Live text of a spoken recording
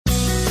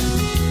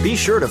Be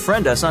sure to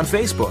friend us on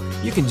Facebook.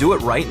 You can do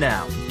it right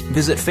now.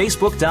 Visit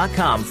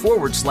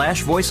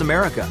facebook.com/Voice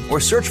America or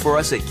search for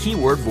us at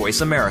keyword Voice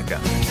America.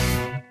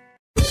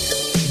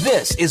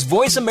 This is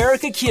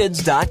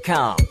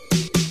VoiceAmericaKids.com.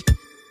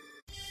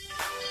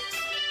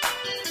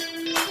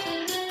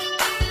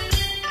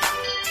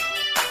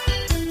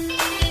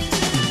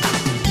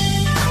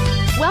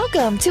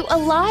 Welcome to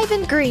Alive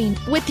and Green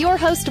with your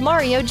host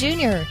Mario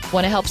Jr.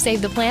 Want to help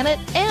save the planet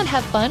and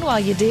have fun while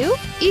you do?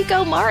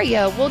 Eco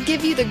Mario will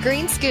give you the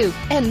green scoop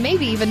and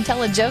maybe even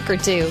tell a joke or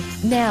two.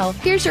 Now,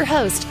 here's your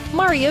host,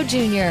 Mario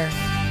Jr.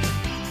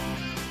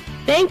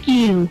 Thank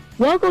you.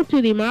 Welcome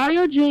to the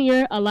Mario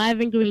Jr. Alive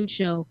and Green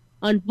Show.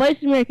 On Voice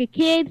America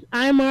Kids,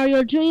 I'm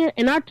Mario Jr.,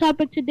 and our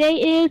topic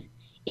today is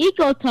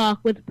Eco Talk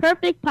with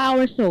Perfect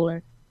Power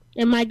Solar.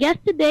 And my guest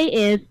today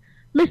is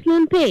Miss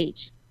Lynn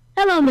Page.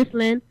 Hello, Miss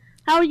Lynn.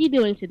 How are you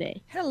doing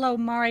today? Hello,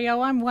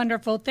 Mario. I'm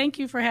wonderful. Thank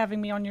you for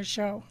having me on your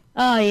show.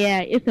 Oh,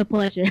 yeah, it's a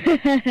pleasure.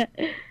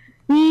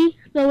 We're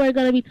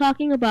going to be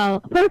talking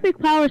about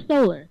Perfect Power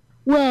Solar.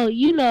 Well,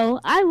 you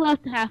know, I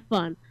love to have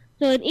fun.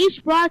 So in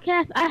each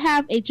broadcast, I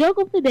have a joke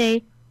of the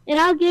day, and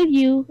I'll give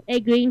you a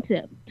green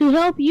tip to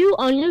help you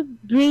on your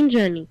green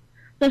journey.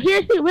 So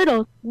here's the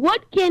riddle.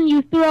 What can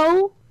you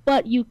throw,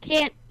 but you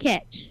can't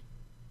catch?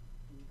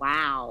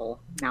 Wow.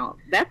 Now,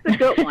 that's a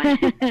good one.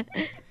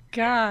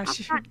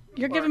 Gosh,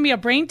 you're giving me a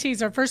brain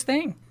teaser first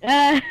thing.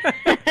 Okay,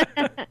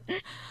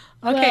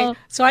 well,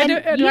 so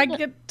do I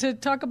get to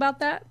talk about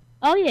that?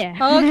 Oh, yeah.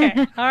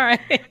 Okay, all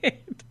right.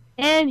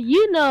 And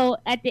you know,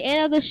 at the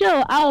end of the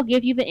show, I'll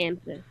give you the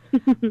answer.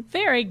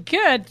 Very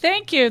good.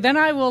 Thank you. Then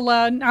I will,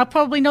 I'll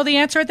probably know the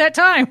answer at that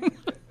time.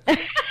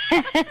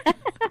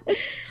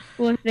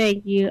 Well,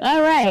 thank you.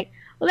 All right.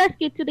 Well, let's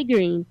get to the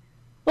green.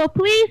 Well,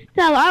 please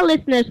tell our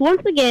listeners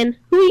once again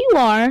who you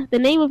are, the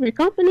name of your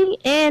company,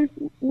 and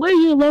where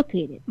you're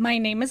located. My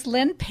name is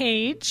Lynn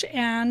Page,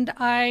 and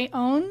I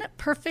own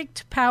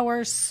Perfect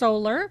Power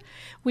Solar.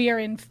 We are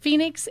in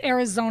Phoenix,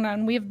 Arizona,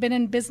 and we have been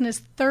in business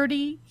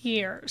 30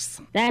 years.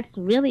 That's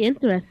really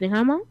interesting,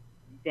 huh, Mom?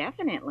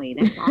 Definitely.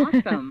 That's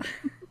awesome.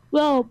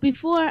 Well,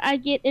 before I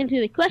get into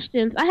the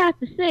questions, I have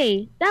to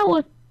say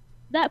that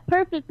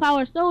Perfect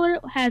Power Solar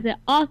has an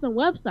awesome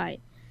website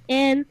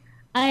and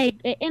a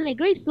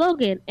great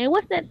slogan. And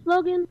what's that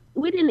slogan?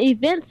 We didn't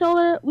invent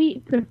solar, we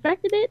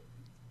perfected it.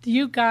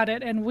 You got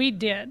it, and we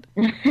did.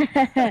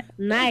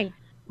 Nice.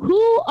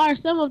 Who are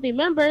some of the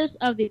members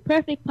of the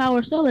Perfect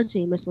Power Solar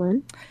team, Miss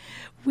Lynn?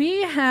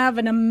 We have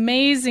an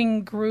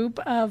amazing group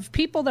of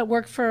people that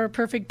work for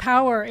Perfect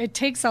Power. It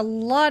takes a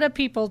lot of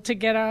people to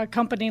get a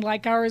company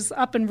like ours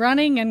up and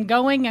running and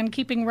going and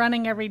keeping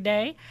running every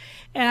day.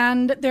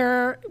 And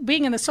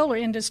being in the solar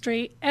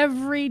industry,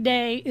 every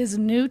day is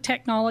new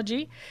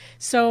technology.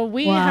 So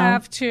we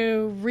have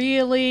to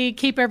really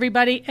keep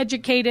everybody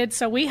educated.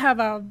 So we have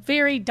a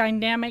very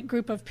dynamic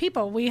group of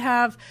people. We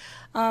have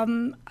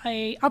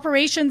a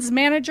operations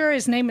manager.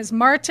 His name is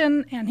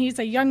Martin, and he's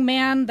a young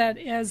man that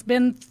has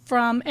been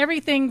from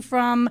everything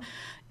from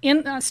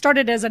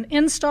started as an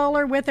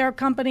installer with our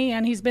company,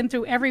 and he's been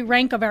through every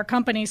rank of our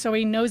company, so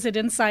he knows it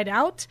inside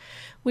out.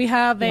 We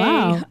have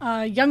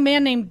a young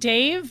man named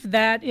Dave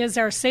that is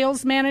our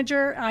sales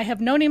manager. I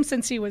have known him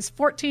since he was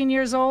 14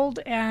 years old,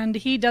 and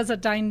he does a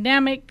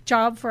dynamic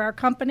job for our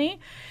company.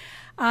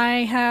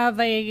 I have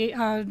a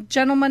young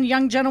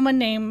gentleman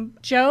named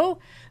Joe,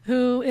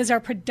 who is our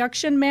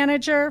production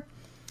manager.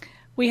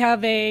 We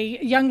have a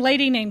young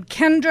lady named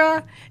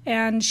Kendra,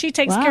 and she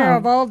takes care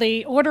of all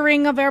the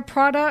ordering of our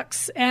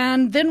products.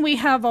 And then we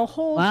have a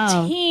whole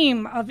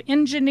team of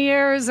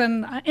engineers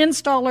and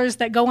installers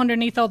that go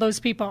underneath all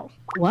those people.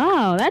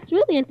 Wow, that's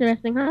really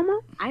interesting, huh,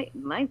 Mom? I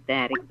like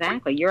that,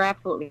 exactly. You're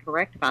absolutely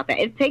correct about that.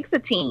 It takes a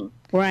team.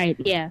 Right,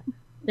 yeah.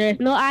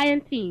 There's no I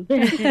in team.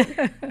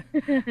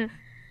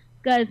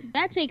 Because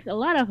that takes a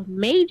lot of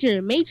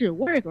major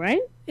work,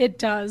 right? It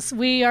does.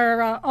 We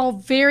are all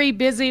very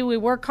busy. We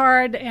work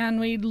hard,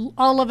 and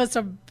all of us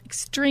are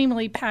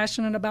extremely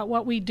passionate about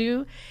what we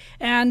do.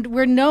 And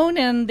we're known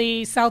in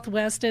the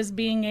Southwest as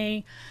being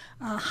a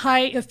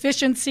high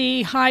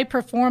efficiency, high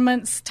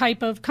performance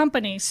type of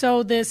company.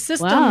 So the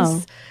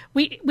systems,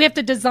 we have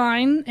to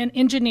design and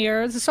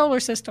engineer the solar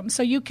system.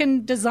 So you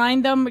can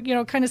design them,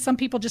 kind of some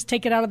people just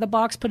take it out of the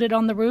box, put it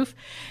on the roof.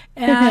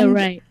 And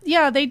right.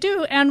 Yeah, they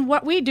do. And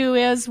what we do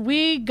is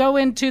we go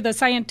into the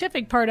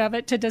scientific part of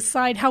it to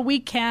decide how we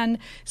can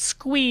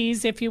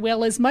squeeze, if you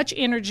will, as much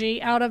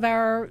energy out of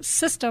our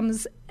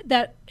systems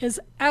that is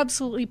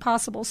absolutely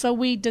possible. So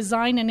we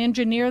design and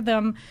engineer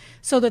them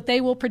so that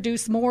they will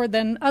produce more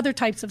than other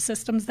types of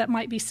systems that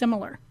might be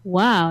similar.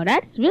 Wow,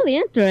 that's really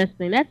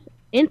interesting. That's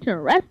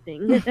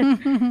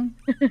interesting.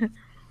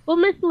 Well,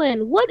 Miss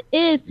Lynn, what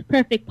is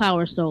Perfect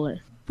Power Solar?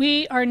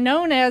 We are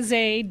known as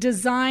a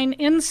design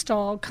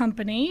install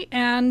company,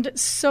 and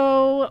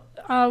so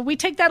we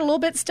take that a little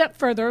bit step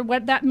further.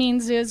 What that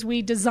means is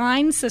we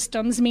design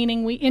systems,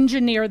 meaning we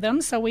engineer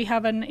them. So we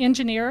have an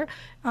engineer,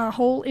 a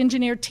whole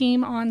engineer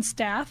team on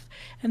staff,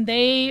 and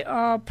they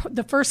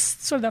the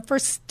first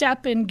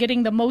step in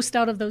getting the most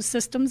out of those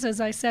systems, as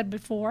I said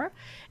before.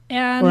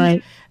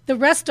 And the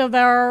rest of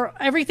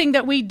everything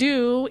that we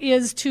do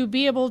is to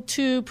be able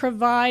to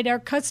provide our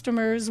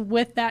customers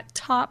with that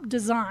top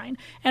design.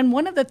 And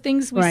one of the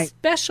things we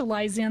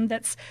specialize in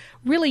that's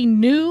really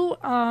new,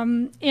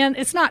 and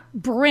it's not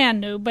brand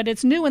new, but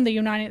it's new in the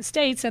United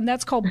States, and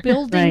that's called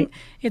building.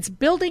 It's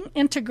building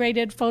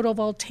integrated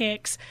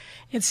photovoltaics.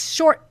 It's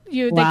short.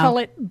 They call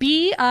it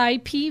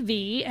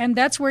BIPV, and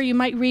that's where you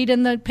might read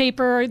in the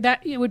paper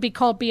that it would be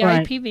called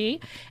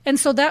BIPV. And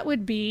so that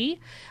would be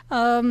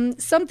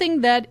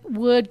something that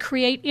would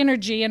create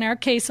energy, in our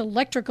case,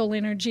 electrical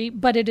energy,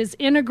 but it is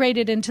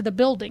integrated into the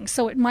building.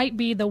 So it might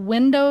be the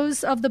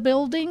windows of the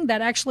building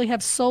that actually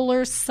have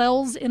solar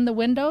cells in the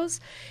windows.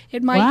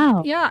 It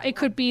might, it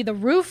could be the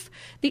roof,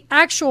 the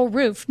actual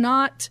roof,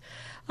 not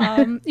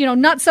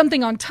not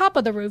something on top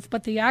of the roof,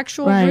 but the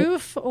actual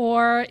roof,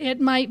 or it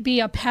might be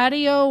a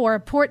patio or a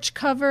porch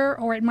cover,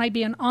 or it might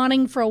be an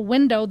awning for a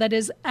window that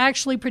is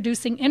actually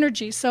producing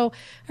energy. So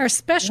our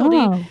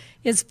specialty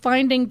is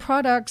finding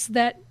products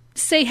that,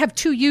 say, have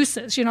two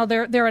uses.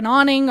 They're an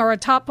awning or a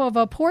top of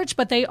a porch,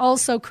 but they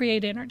also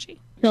create energy.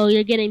 So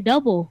you're getting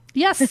double.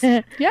 Yes,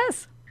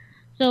 yes.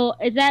 So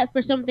is that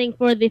for something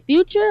for the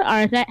future,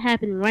 or is that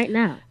happening right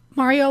now?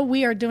 Mario,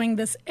 we are doing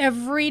this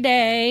every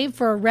day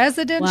for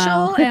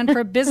residential and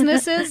for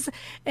businesses.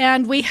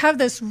 And we have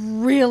this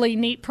really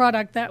neat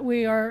product that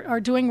we are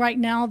doing right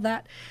now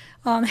that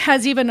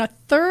has even a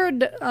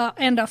third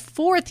and a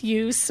fourth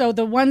use. So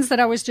the ones that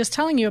I was just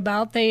telling you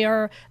about, they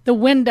are the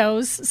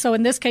windows. So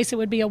in this case, it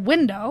would be a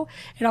window.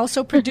 It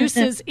also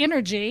produces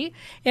energy.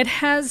 It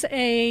has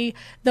the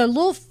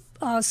little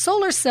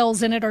solar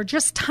cells in it are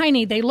just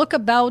tiny. They look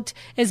about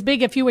as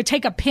big if you would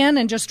take a pen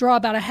and just draw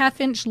about a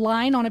half-inch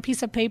line on a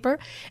piece of paper,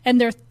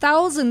 and there are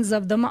thousands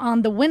of them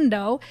on the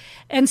window.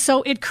 And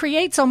so it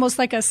creates almost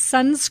like a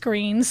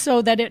sunscreen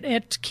so that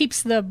it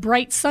keeps the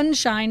bright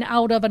sunshine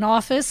out of an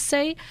office,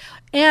 say.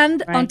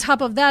 And on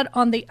top of that,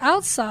 on the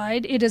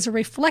outside, it is a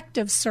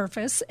reflective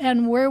surface.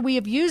 And where we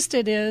have used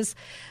it is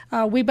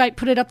we might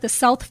put it up the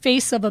south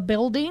face of a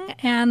building,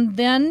 and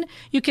then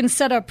you can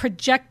set a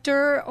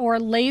projector or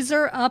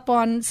laser up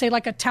on, say,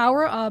 like a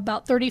tower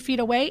about 30 feet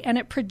away, and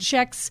it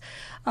projects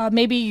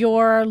maybe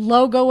your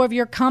logo of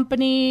your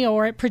company,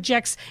 or it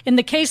projects, in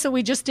the case that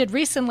we just did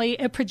recently,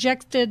 it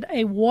projected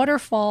a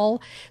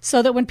waterfall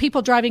so that when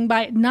people driving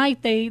by at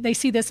night, they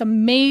see this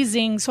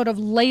amazing sort of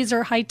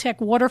laser high-tech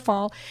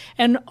waterfall,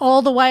 and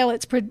all the while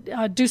it's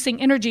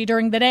producing energy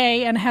during the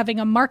day and having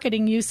a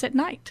marketing use at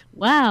night.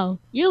 Wow.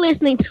 You're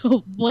listening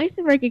to Voice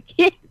America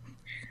Kids.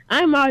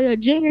 I'm Mario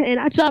Jr., and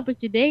our topic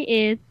today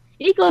is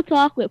Eco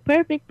Talk with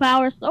Perfect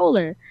Power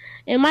Solar.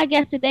 And my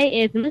guest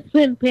today is Miss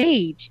Lynn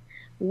Page.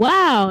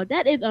 Wow,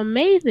 that is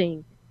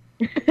amazing.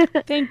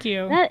 Thank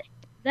you.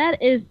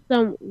 That is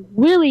some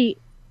really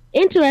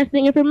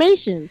interesting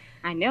information.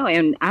 I know,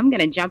 and I'm going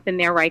to jump in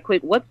there right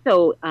quick. What's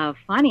so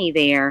funny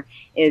there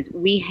is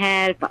we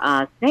have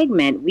a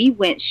segment. We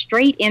went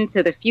straight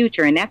into the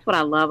future, and that's what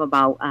I love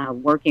about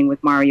working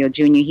with Mario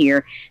Jr.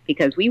 here,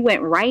 because we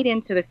went right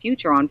into the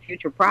future on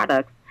future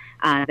products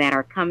that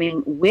are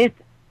coming with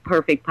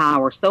Perfect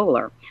Power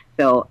Solar.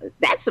 So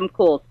that's some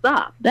cool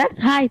stuff. That's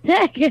high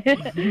tech.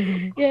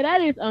 Yeah,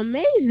 that is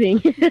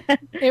amazing.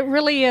 It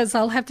really is.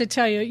 I'll have to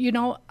tell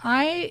you,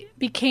 I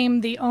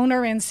became the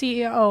owner and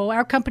CEO.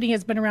 Our company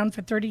has been around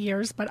for 30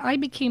 years, but I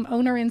became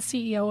owner and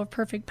CEO of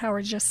Perfect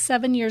Power just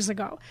 7 years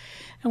ago.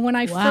 And when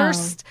I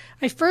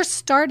first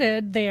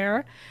started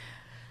there,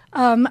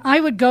 I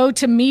would go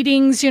to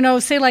meetings,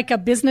 say like a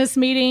business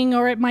meeting,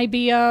 or it might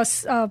be a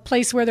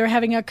place where they're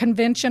having a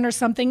convention or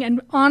something.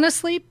 And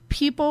honestly,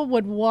 people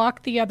would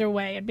walk the other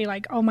way and be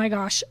like, oh my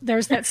gosh,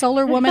 there's that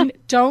solar woman.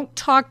 Don't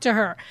talk to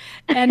her.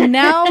 And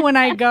now when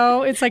I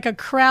go, it's like a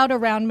crowd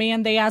around me,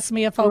 and they ask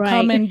me if I'll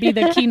come and be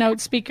the keynote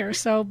speaker.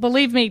 So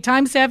believe me,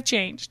 times have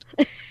changed.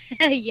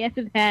 Yes,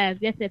 it has.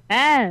 Yes, it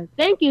has.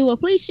 Thank you. Well,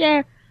 please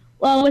share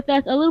with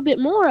us a little bit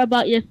more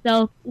about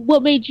yourself.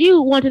 What made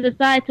you want to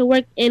decide to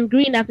work in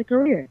green as a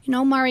career?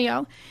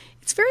 Mario,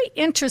 it's very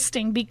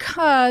interesting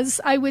because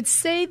I would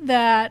say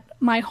that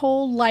my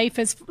whole life,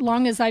 as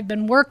long as I've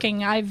been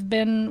working, I've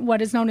been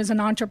what is known as an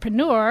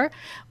entrepreneur,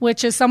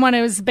 which is someone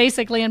who's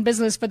basically in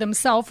business for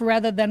themselves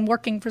rather than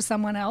working for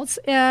someone else.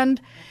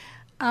 And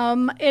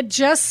it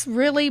just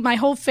really, my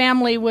whole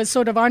family was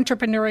sort of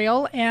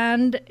entrepreneurial,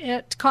 and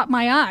it caught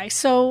my eye.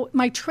 So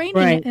my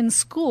training in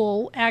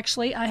school,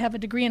 actually, I have a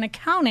degree in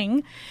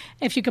accounting,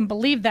 if you can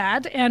believe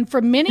that. And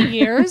for many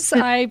years,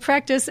 I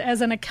practiced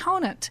as an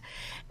accountant.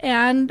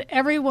 And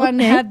everyone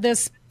had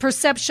this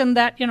perception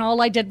that,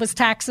 all I did was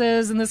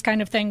taxes and this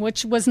kind of thing,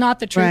 which was not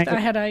the truth. I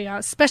had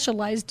a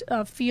specialized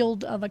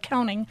field of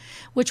accounting,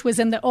 which was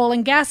in the oil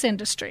and gas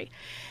industry.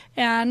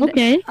 And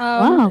Okay.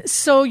 Wow.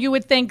 so you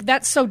would think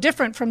that's so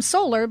different from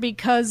solar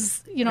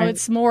because,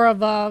 it's more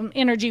of an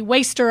energy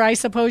waster, I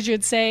suppose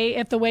you'd say,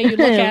 if the way you look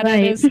at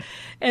Right. it is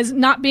as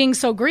not being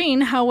so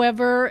green.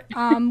 However,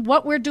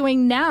 what we're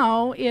doing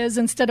now is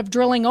instead of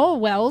drilling oil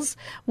wells,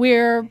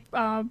 we're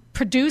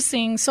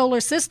producing solar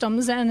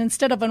systems. And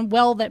instead of a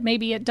well that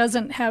maybe it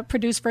doesn't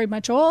produce very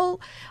much oil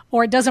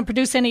or it doesn't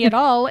produce any at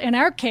all, in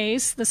our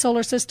case, the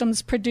solar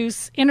systems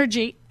produce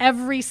energy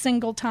every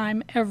single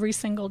time, every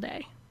single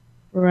day.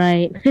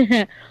 Right.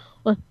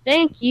 Well,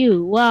 thank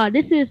you. Wow,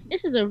 this is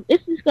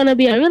going to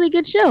be a really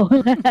good show.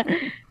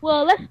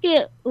 Well, let's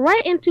get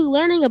right into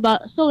learning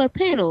about solar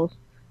panels.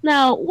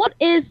 Now, what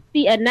is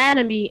the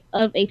anatomy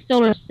of a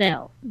solar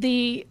cell?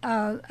 The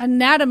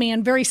anatomy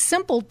in very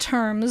simple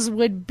terms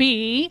would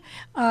be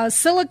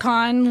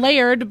silicon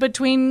layered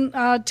between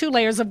two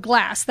layers of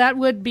glass. That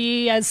would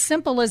be as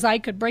simple as I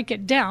could break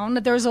it down.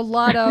 There's a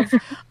lot of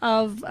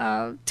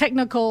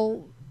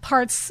technical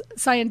parts,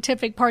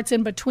 scientific parts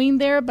in between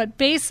there, but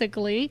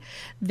basically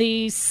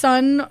the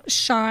sun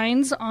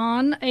shines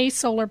on a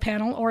solar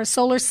panel or a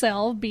solar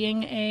cell,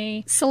 being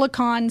a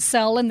silicon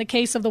cell in the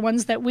case of the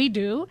ones that we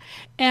do,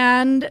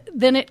 and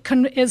then it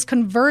is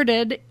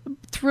converted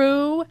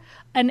through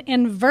an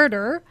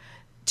inverter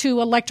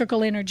to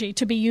electrical energy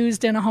to be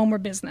used in a home or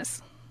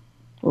business.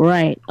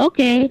 Right.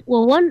 Okay.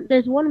 Well,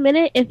 there's 1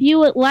 minute. If you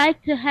would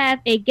like to have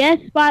a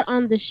guest spot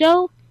on the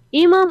show,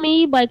 email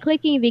me by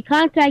clicking the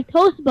Contact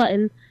Host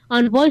button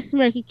on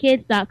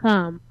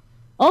VoiceAmericaKids.com.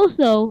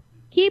 Also,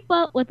 keep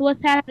up with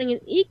what's happening in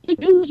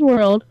EcoJuniour's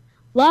world.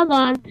 Log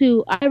on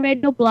to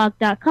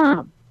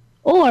iRadioblog.com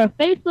or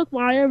Facebook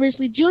Mario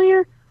Ridgely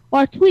Jr.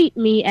 or tweet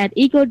me at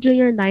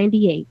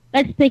EcoJunior98.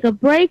 Let's take a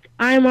break.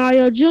 I'm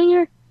Mario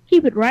Jr.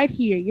 Keep it right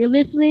here. You're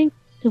listening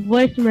to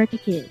Voice America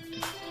Kids.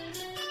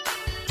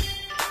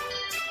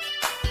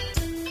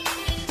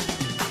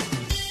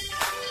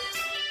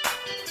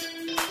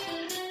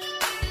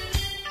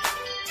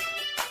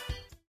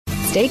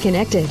 Stay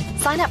connected.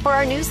 Sign up for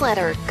our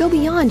newsletter. Go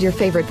beyond your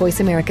favorite Voice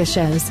America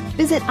shows.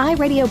 Visit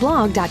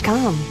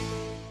iRadioblog.com.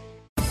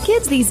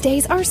 Kids these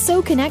days are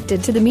so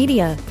connected to the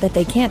media that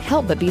they can't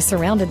help but be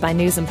surrounded by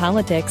news and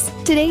politics.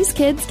 Today's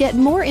kids get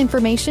more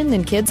information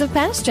than kids of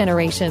past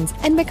generations,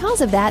 and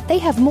because of that, they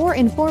have more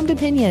informed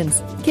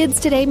opinions. Kids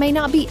today may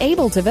not be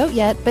able to vote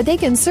yet, but they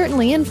can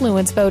certainly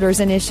influence voters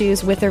and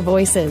issues with their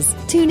voices.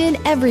 Tune in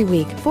every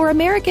week for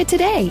America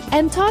Today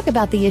and talk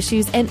about the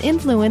issues and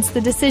influence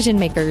the decision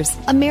makers.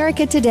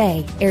 America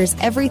Today airs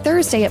every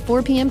Thursday at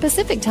 4 p.m.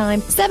 Pacific Time,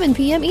 7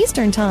 p.m.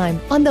 Eastern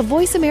Time on the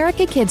Voice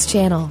America Kids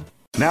channel.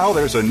 Now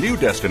there's a new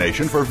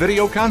destination for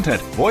video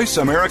content,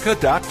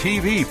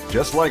 VoiceAmerica.tv,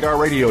 just like our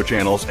radio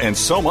channels and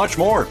so much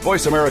more.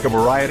 Voice America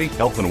Variety,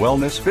 Health and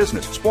Wellness,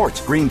 Business,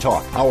 Sports, Green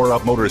Talk, Power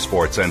Up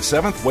Motorsports, and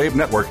Seventh Wave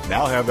Network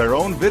now have their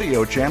own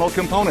video channel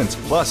components.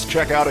 Plus,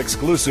 check out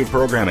exclusive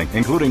programming,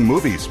 including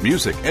movies,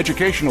 music,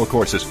 educational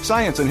courses,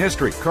 science and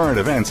history, current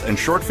events, and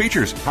short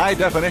features.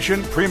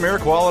 High-definition, premier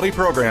quality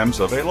programs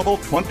available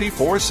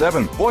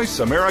 24/7.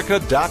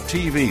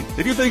 VoiceAmerica.tv.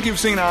 If you think you've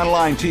seen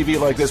online TV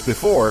like this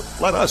before,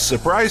 let us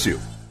surprise you.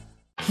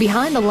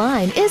 Behind the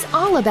Line is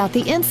all about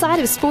the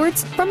inside of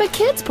sports from a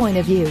kid's point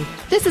of view.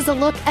 This is a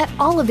look at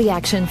all of the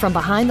action from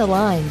behind the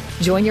line.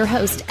 Join your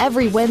host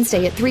every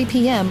Wednesday at 3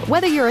 p.m.,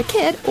 whether you're a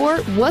kid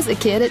or was a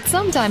kid at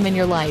some time in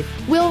your life.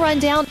 We'll run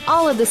down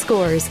all of the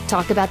scores,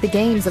 talk about the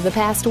games of the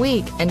past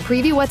week, and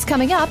preview what's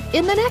coming up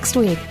in the next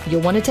week.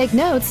 You'll want to take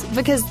notes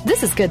because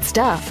this is good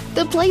stuff.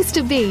 The place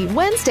to be,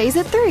 Wednesdays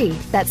at 3.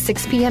 That's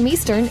 6 p.m.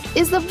 Eastern,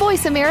 is the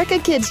Voice America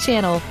Kids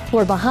channel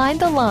for Behind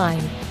the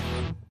Line.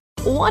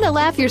 Want to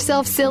laugh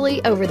yourself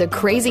silly over the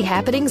crazy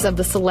happenings of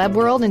the celeb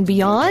world and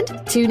beyond?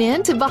 Tune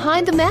in to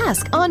Behind the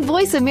Mask on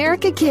Voice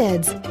America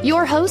Kids.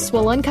 Your hosts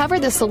will uncover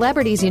the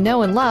celebrities you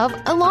know and love,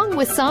 along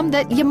with some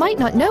that you might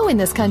not know in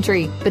this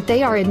country, but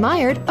they are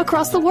admired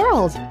across the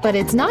world. But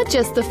it's not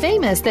just the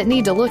famous that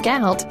need to look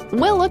out.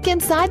 We'll look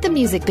inside the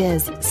music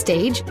biz,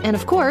 stage, and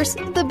of course,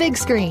 the big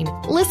screen.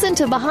 Listen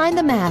to Behind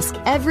the Mask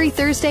every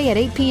Thursday at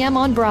 8 p.m.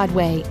 on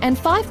Broadway and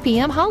 5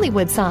 p.m.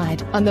 Hollywood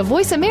side on the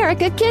Voice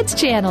America Kids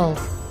channel.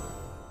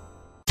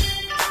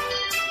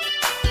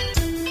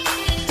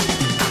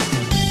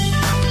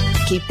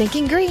 Keep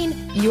thinking green.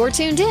 You're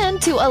tuned in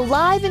to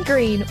Alive and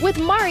Green with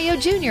Mario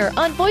Jr.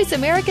 on Voice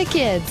America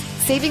Kids,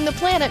 saving the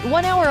planet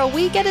 1 hour a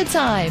week at a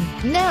time.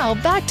 Now,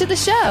 back to the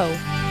show.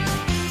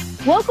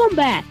 Welcome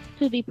back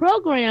to the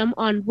program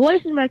on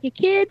Voice America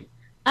Kids.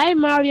 I'm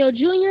Mario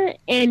Jr.,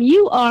 and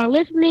you are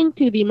listening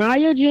to the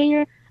Mario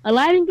Jr.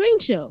 Alive and Green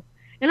show.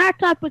 And our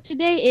topic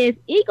today is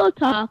Eco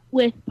Talk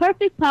with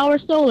Perfect Power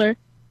Solar.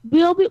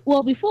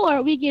 Well,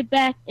 before we get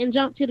back and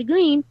jump to the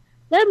green,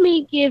 let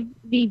me give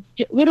the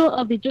riddle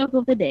of the joke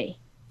of the day.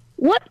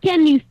 What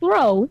can you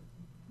throw,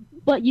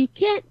 but you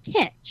can't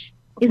catch?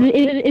 Is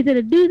it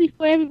a doozy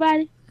for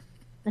everybody?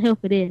 I hope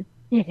it is.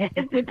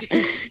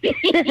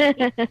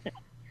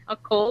 A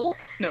coal?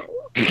 No.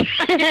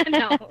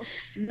 No.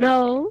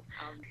 No.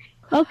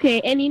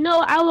 Okay, and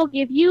I will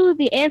give you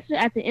the answer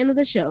at the end of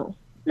the show.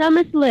 Now,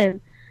 Miss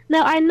Lynn,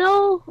 I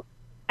know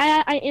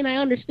I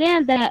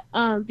understand that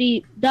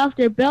the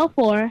Dr.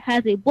 Belfour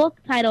has a book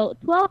titled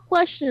 12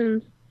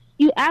 Questions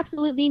You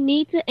Absolutely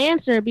Need to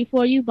Answer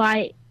Before You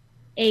Buy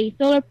a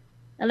Solar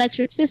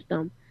Electric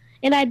System.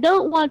 And I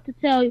don't want to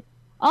tell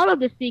all of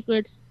the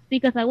secrets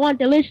because I want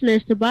the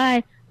listeners to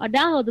buy or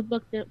download the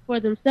book for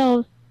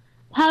themselves.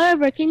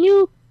 However, can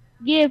you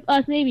give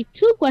us maybe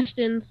 2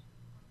 questions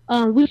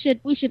we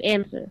should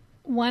answer?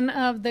 One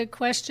of the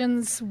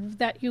questions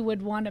that you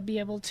would want to be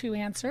able to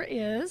answer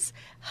is,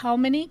 how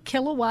many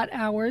kilowatt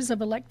hours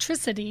of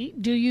electricity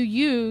do you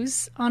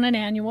use on an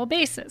annual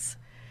basis?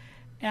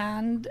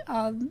 And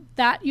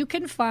that you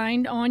can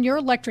find on your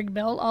electric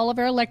bill. All of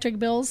our electric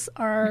bills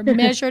are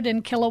measured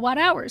in kilowatt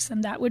hours,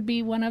 and that would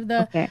be one of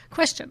the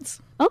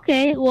questions.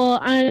 Okay,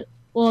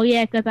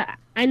 yeah, because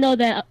I know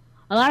that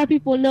a lot of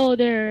people know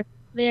their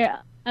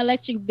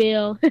electric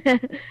bill,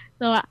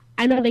 so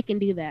I know they can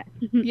do that.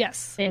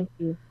 Yes. Thank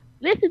you.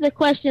 This is a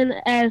question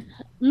as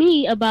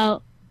me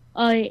about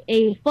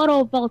a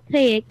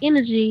photovoltaic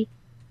energy,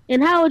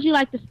 and how would you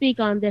like to speak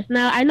on this?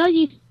 Now, I know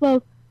you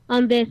spoke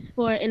on this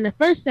in the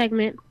first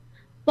segment,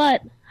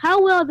 but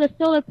how well does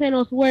solar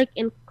panels work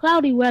in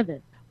cloudy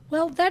weather?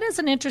 Well, that is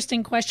an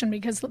interesting question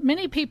because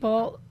many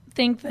people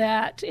think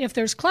that if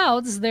there's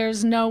clouds,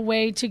 there's no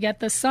way to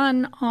get the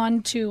sun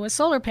onto a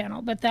solar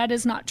panel, but that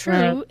is not true.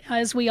 Right.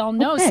 As we all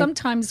know,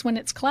 sometimes when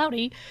it's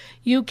cloudy,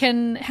 you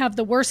can have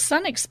the worst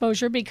sun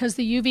exposure because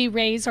the UV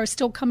rays are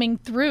still coming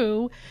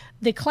through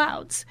the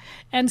clouds.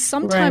 And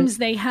sometimes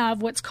they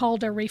have what's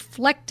called a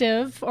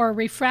reflective or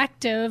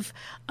refractive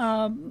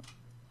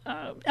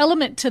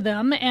element to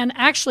them and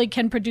actually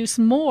can produce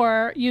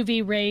more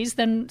UV rays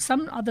than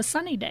some of the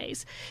sunny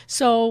days.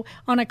 So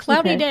on a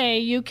cloudy day,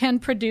 you can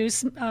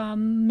produce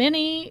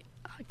many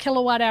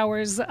kilowatt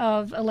hours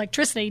of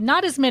electricity,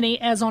 not as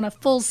many as on a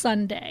full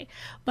sun day,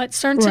 but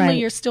certainly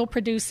you're still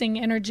producing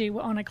energy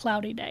on a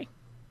cloudy day.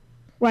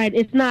 Right.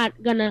 It's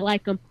not going to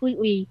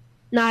completely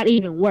not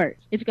even work.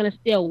 It's going to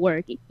still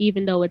work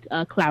even though it's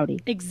cloudy.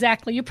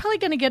 Exactly. You're probably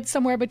going to get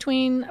somewhere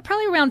between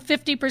probably around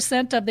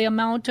 50% of the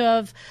amount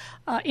of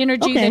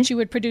energy that you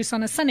would produce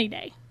on a sunny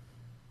day.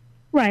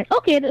 Right.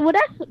 Okay. Well,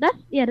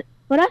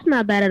 that's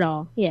not bad at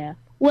all. Yeah.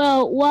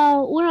 Well,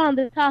 while we're on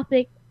the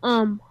topic,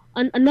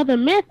 another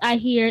myth I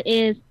hear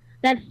is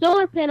that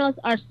solar panels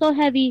are so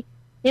heavy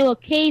they will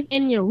cave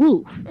in your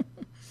roof.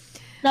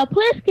 Now,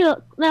 please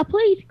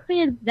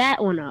clear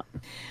that one up.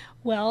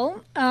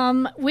 Well,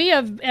 we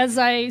have, as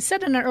I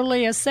said in an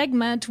earlier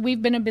segment,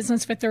 we've been in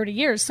business for 30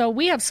 years. So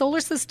we have solar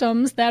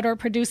systems that are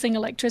producing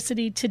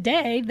electricity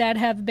today that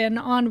have been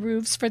on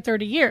roofs for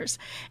 30 years.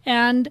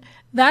 And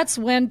that's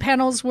when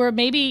panels were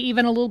maybe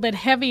even a little bit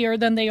heavier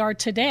than they are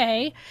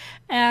today.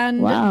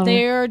 And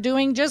they're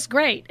doing just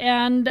great.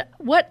 And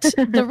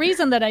the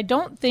reason that I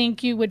don't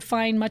think you would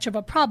find much of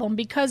a problem,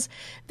 because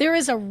there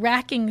is a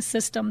racking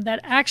system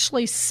that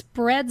actually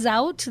spreads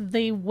out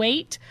the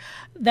weight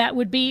that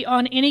would be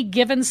on any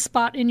given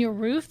spot in your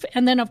roof.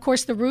 And then, of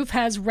course, the roof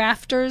has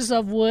rafters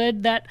of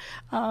wood that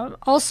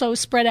also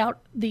spread out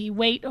the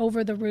weight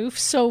over the roof.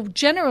 So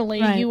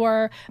generally, you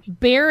are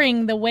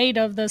bearing the weight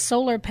of the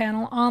solar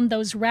panel on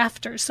those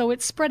rafters. So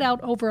it's spread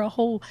out over a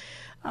whole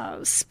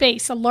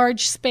space, a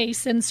large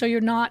space. And so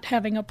you're not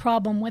having a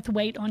problem with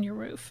weight on your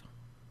roof.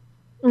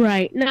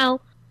 Right.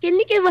 Now, can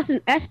you give us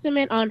an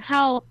estimate on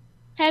how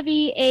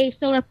heavy a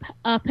solar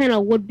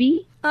panel would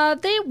be?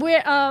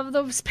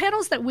 Those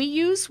panels that we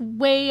use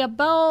weigh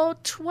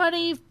about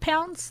 20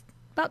 pounds.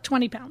 About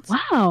 20 pounds.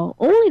 Wow,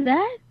 only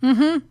that?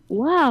 Mm-hmm.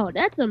 Wow,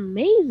 that's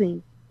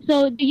amazing.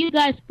 So do you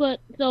guys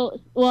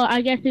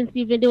I guess since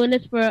you've been doing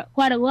this for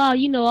quite a while,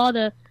 you know all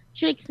the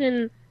tricks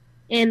and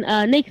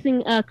nicks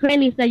and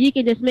crannies that you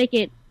can just make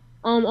it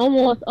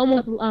almost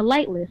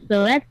lightless.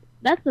 So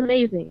that's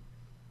amazing.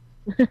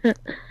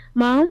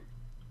 Mom?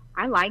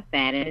 I like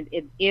that.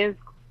 It is.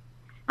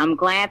 I'm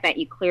glad that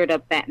you cleared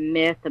up that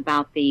myth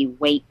about the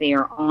weight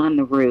there on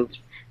the roofs.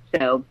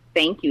 So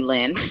thank you,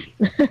 Lynn.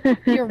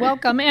 You're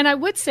welcome. And I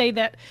would say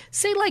that,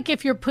 like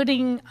if you're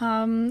putting,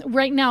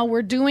 right now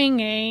we're doing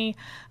a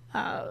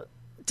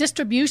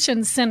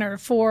distribution center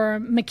for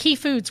McKee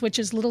Foods, which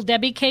is Little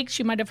Debbie Cakes.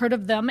 You might have heard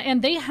of them.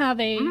 And they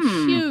have a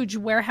huge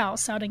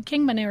warehouse out in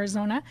Kingman,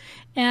 Arizona.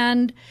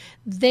 And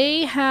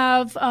they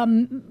have,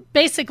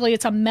 basically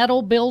it's a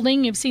metal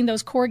building. You've seen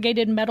those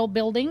corrugated metal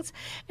buildings.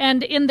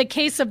 And in the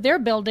case of their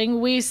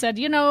building, we said,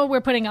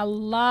 we're putting a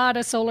lot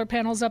of solar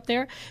panels up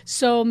there.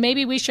 So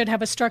maybe we should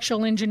have a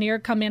structural engineer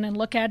come in and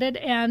look at it.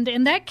 And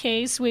in that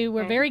case, we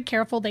were very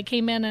careful. They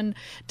came in and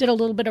did a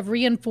little bit of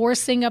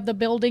reinforcing of the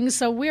building.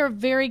 So we're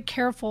very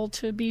careful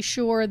to be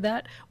sure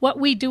that what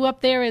we do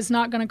up there is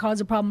not going to cause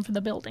a problem for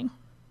the building.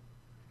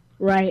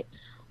 Right.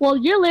 Well,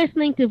 you're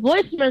listening to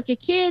Voice America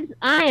Kids.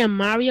 I am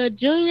Mario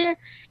Jr.,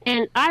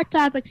 and our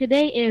topic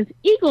today is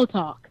Eco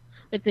Talk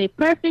with a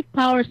perfect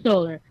power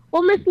solar.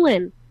 Well, Miss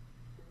Lynn,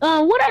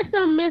 what are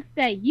some myths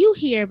that you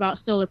hear about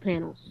solar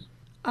panels?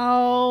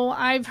 Oh,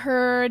 I've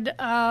heard,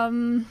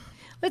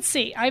 let's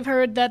see, I've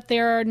heard that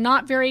they're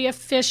not very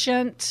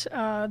efficient,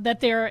 that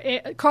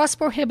they're cost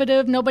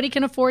prohibitive, nobody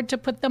can afford to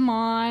put them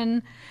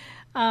on.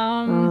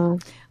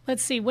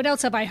 Let's see, what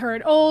else have I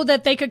heard? Oh,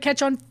 that they could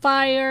catch on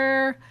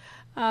fire.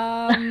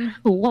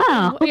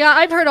 Wow. Yeah,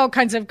 I've heard all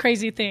kinds of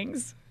crazy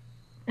things.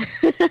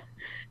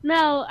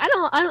 No, I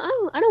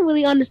don't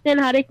really understand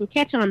how they can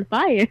catch on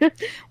fire.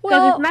 Because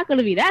Well- it's not going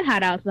to be that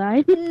hot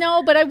outside.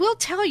 No, but I will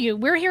tell you,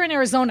 we're here in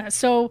Arizona.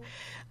 So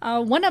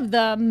one of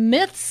the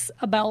myths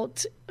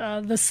about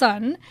the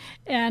sun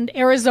and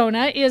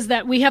Arizona is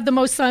that we have the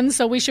most sun,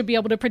 so we should be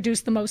able to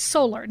produce the most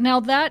solar. Now,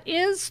 that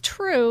is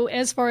true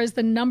as far as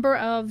the number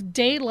of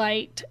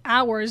daylight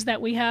hours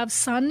that we have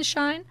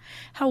sunshine.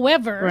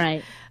 However,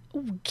 Right.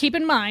 keep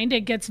in mind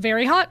it gets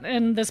very hot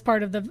in this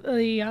part of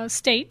the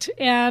state,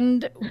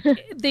 and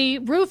the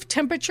roof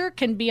temperature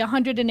can be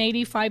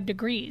 185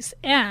 degrees,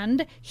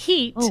 and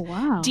heat Oh,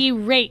 wow.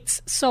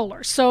 derates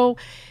solar. So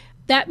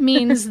that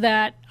means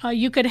that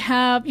you could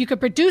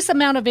produce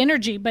amount of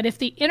energy, but if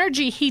the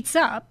energy heats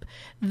up,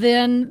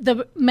 then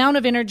the amount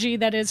of energy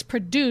that is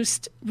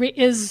produced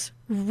is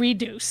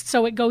reduced,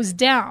 so it goes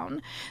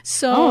down.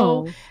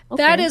 So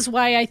that is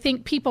why I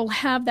think people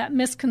have that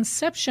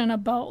misconception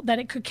about that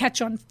it could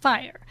catch on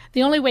fire.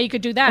 The only way you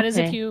could do that is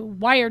if you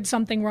wired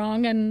something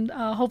wrong, and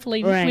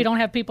hopefully we don't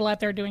have people out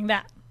there doing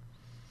that.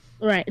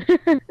 Right.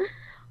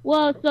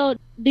 Well, so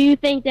do you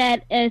think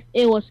that if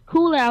it was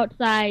cooler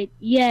outside,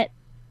 yet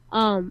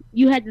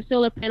you had the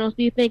solar panels,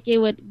 do you think it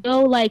would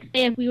go like,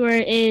 say if we were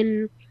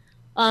in,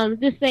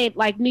 just say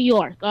like New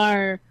York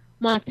or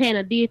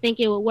Montana, do you think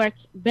it would work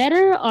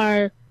better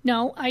or?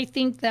 No, I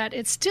think that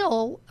it's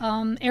still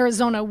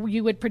Arizona.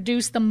 You would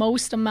produce the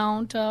most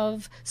amount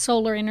of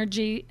solar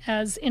energy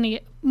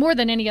more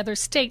than any other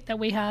state that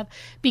we have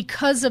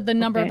because of the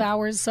number of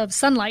hours of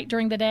sunlight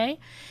during the day.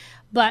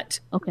 But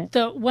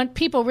what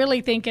people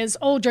really think is,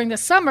 during the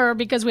summer,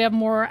 because we have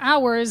more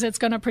hours, it's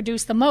going to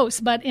produce the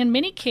most. But in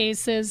many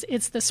cases,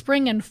 it's the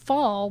spring and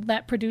fall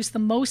that produce the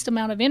most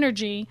amount of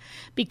energy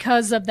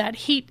because of that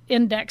heat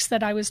index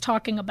that I was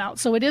talking about.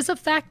 So it is a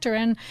factor,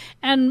 and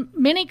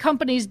many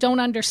companies don't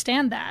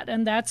understand that.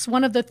 And that's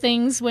one of the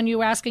things when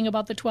you're asking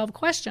about the 12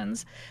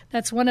 questions,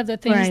 that's one of the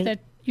things that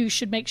you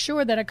should make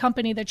sure that a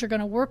company that you're going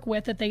to work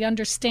with, that they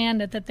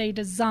understand it, that they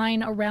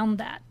design around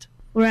that.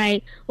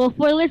 Right. Well,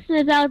 for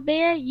listeners out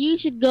there, you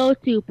should go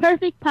to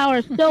Perfect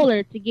Power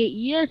Solar to get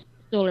your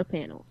solar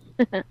panels.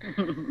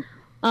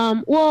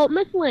 Well,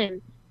 Miss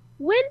Lynn,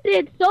 when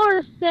did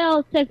solar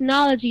cell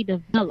technology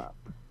develop?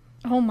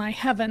 Oh, my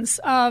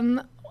heavens.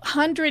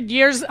 Hundreds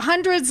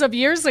of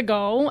years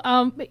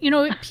ago,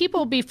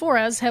 people before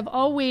us have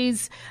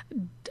always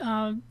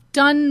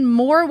done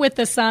more with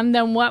the sun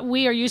than what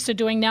we are used to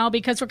doing now,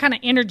 because we're kind of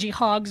energy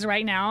hogs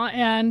right now,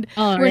 and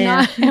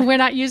we're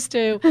not used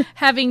to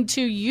having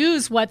to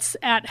use what's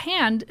at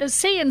hand.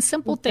 Say in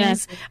simple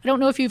things, I don't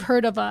know if you've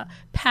heard of a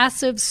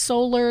passive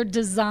solar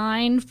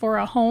design for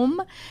a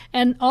home,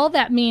 and all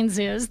that means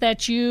is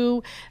that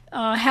you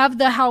have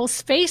the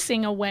house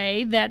facing a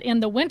way that in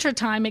the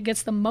wintertime it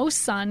gets the most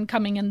sun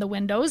coming in the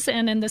windows,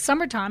 and in the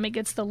summertime it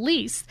gets the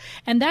least.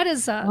 And that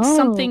is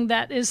something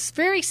that is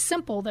very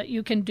simple that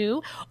you can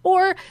do.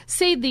 Or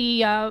say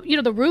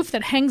the roof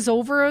that hangs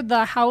over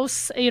the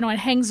house, it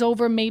hangs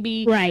over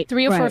maybe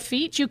 3 or 4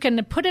 feet. You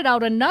can put it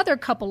out another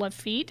couple of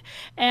feet,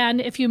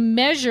 and if you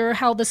measure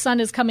how the sun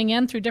is coming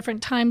in through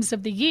different times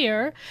of the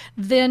year,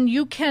 then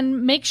you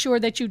can make sure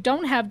that you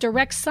don't have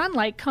direct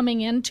sunlight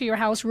coming into your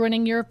house,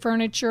 ruining your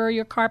furniture,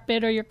 your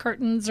carpet, or your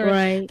curtains, or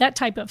that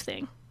type of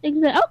thing.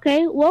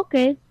 Exactly.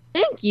 Okay.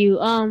 Thank you.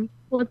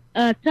 For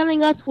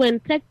telling us when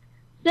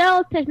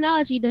cell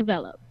technology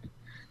developed.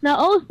 Now,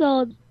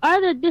 also,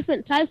 are there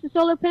different types of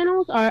solar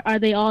panels, or are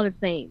they all the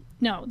same?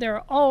 No, there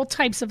are all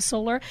types of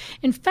solar.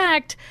 In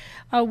fact,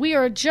 we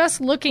are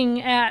just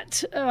looking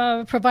at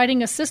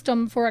providing a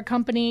system for a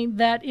company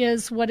that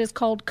is what is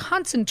called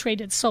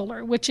concentrated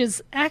solar, which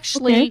is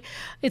actually,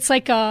 it's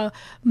like a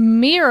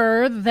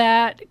mirror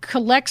that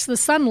collects the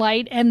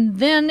sunlight, and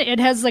then it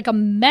has like a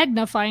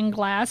magnifying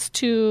glass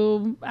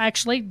to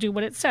actually do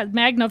what it says,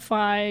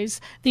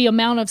 magnifies the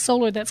amount of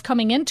solar that's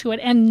coming into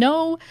it. And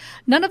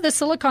none of the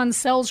silicon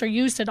cells are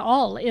used at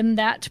all in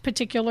that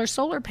particular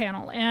solar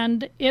panel.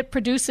 And it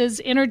produces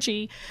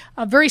energy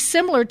very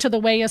similar to the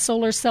way a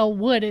solar cell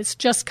would. It's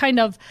just kind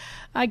of,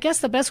 I guess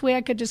the best way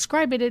I could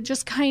describe it, it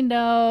just kind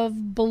of I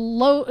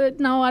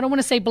don't want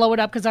to say blow it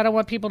up, because I don't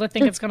want people to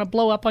think it's going to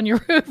blow up on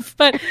your roof,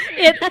 but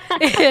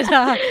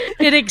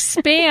it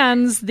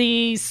expands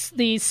the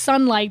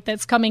sunlight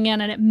that's coming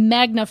in, and it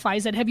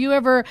magnifies it. Have you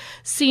ever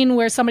seen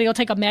where somebody will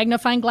take a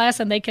magnifying glass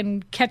and they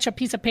can catch a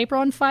piece of paper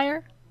on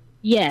fire?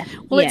 Yes.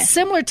 Well, it's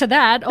similar to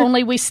that,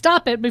 only we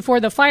stop it before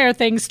the fire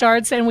thing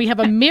starts, and we have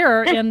a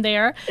mirror in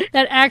there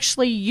that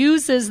actually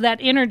uses that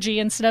energy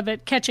instead of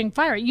it catching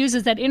fire. It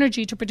uses that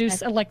energy to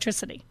produce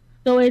electricity.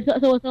 So it's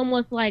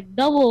almost like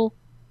double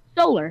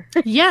solar.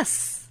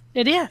 Yes,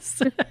 it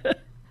is.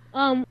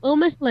 Well,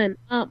 Miss Lynn,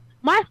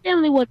 my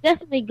family will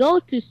definitely go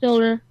to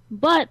solar,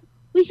 but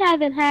we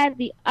haven't had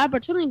the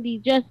opportunity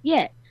just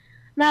yet.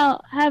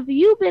 Now, have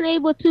you been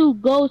able to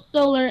go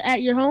solar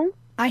at your home?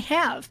 I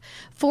have.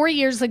 4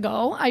 years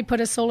ago, I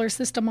put a solar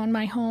system on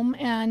my home,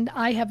 and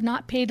I have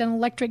not paid an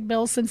electric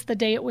bill since the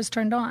day it was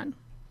turned on.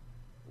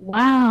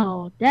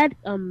 Wow, that's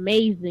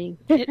amazing.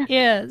 It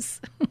is.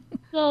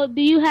 So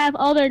do you have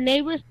other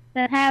neighbors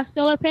that have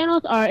solar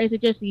panels, or is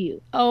it just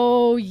you?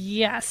 Oh,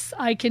 yes.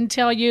 I can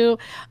tell you,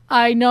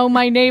 I know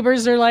my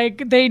neighbors are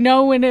like, they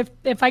know when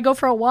if I go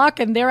for a walk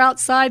and they're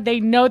outside, they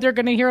know they're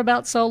going to hear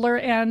about solar.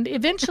 And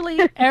eventually,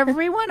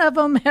 every one of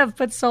them have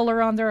put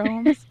solar on their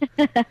homes.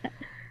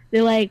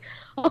 They're like,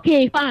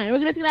 okay, fine. We're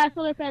going to get out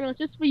solar panels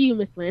just for you,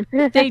 Miss Lynn.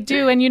 They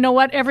do. And you know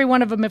what? Every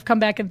one of them have come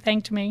back and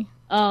thanked me.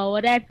 Oh,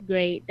 well, that's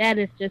great. That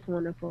is just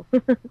wonderful.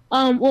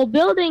 Well,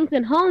 buildings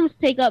and homes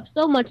take up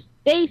so much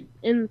space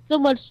and so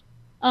much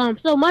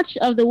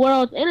of the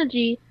world's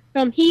energy,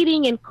 from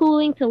heating and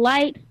cooling to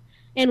lights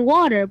and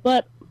water.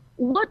 But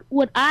what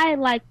would I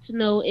like to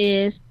know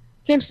is,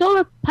 can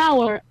solar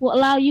power will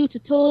allow you to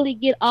totally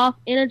get off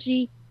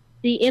the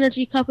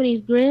energy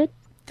company's grid?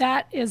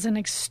 That is an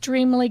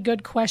extremely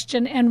good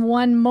question, and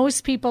one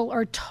most people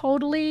are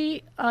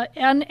totally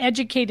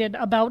uneducated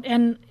about,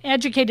 and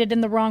educated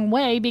in the wrong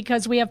way,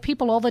 because we have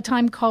people all the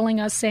time calling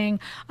us saying,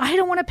 I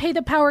don't want to pay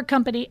the power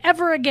company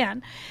ever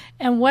again.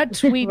 And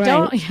what we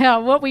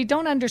what we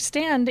don't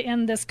understand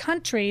in this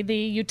country, the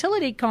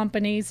utility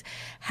companies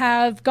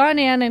have gone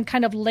in and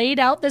kind of laid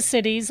out the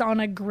cities on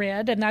a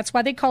grid, and that's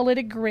why they call it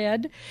a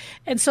grid.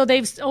 And so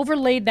they've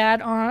overlaid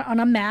that on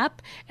a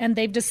map, and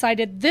they've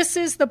decided this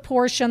is the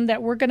portion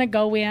that we're going to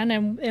go in,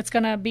 and it's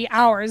going to be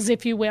ours,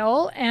 if you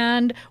will,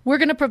 and we're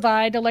going to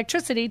provide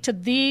electricity to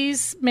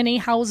these many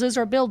houses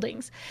or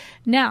buildings.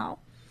 Now,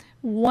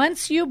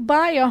 once you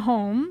buy a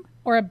home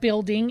or a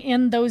building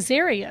in those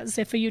areas,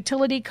 if a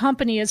utility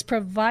company is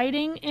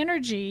providing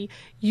energy,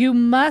 you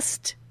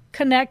must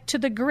connect to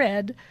the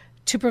grid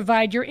to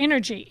provide your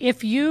energy.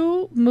 If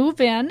you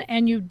move in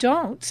and you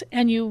don't,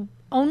 and you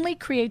only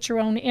create your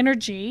own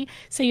energy,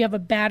 say you have a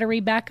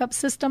battery backup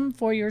system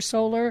for your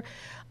solar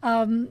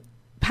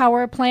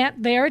power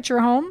plant there at your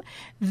home,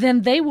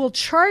 then they will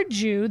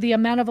charge you the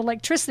amount of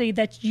electricity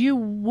that you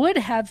would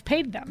have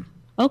paid them.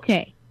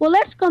 Okay, well,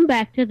 let's come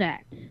back to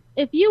that.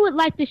 If you would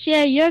like to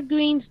share your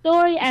green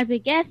story as a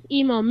guest,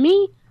 email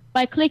me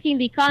by clicking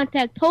the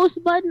Contact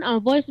Host button on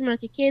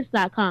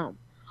VoiceAmericaKids.com.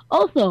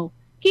 Also,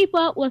 keep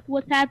up with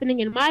what's happening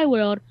in my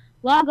world.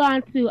 Log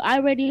on to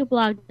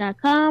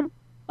iradioblog.com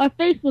or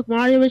Facebook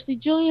Mario Ritchie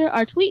Jr.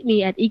 or tweet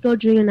me at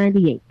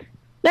EcoJr98.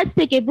 Let's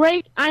take a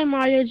break. I'm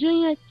Mario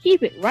Jr.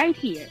 Keep it right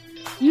here.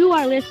 You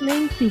are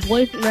listening to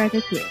Voice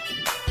America Kids.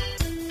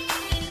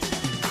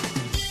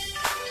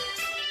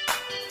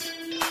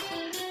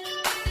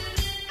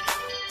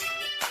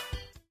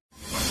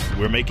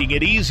 We're making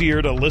it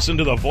easier to listen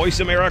to the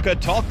Voice America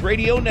Talk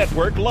Radio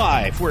Network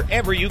live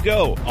wherever you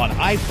go on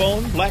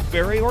iPhone,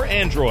 BlackBerry, or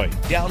Android.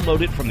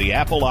 Download it from the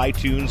Apple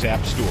iTunes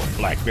App Store,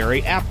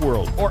 BlackBerry App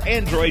World, or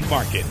Android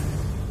Market.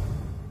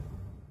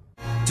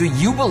 Do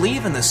you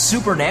believe in the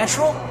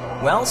supernatural?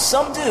 Well,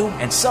 some do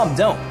and some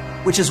don't,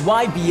 which is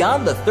why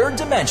Beyond the Third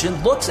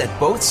Dimension looks at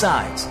both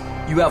sides.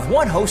 You have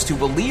one host who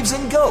believes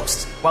in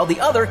ghosts, while the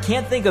other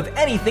can't think of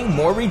anything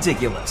more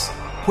ridiculous.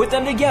 Put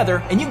them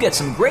together and you get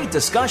some great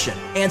discussion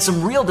and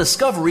some real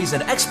discoveries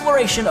and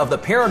exploration of the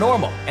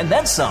paranormal, and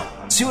then some.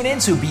 Tune in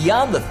to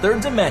Beyond the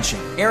Third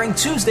Dimension, airing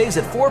Tuesdays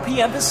at 4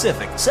 p.m.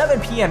 Pacific,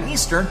 7 p.m.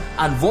 Eastern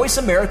on Voice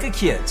America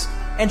Kids.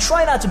 And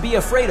try not to be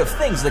afraid of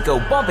things that go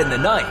bump in the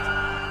night.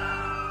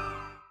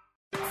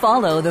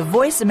 Follow the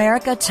Voice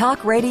America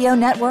Talk Radio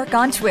Network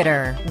on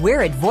Twitter.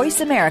 We're at Voice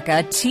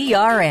America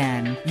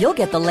TRN. You'll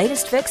get the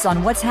latest fix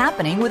on what's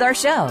happening with our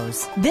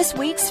shows, this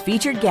week's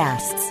featured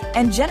guests,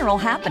 and general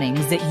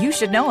happenings that you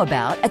should know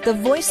about at the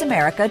Voice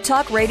America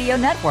Talk Radio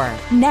Network.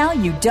 Now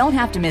you don't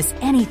have to miss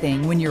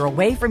anything when you're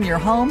away from your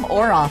home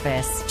or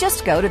office.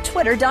 Just go to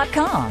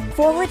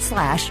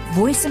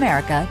twitter.com/Voice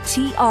America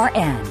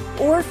TRN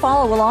or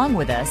follow along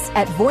with us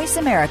at Voice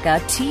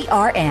America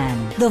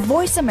TRN, the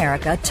Voice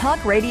America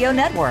Talk Radio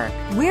Network.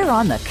 We're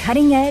on the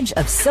cutting edge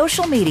of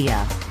social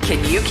media.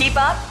 Can you keep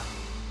up?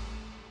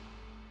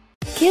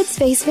 Kids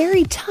face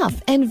very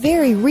tough and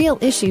very real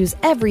issues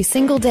every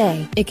single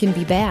day. It can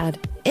be bad.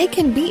 It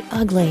can be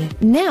ugly.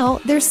 Now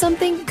there's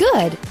something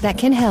good that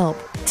can help.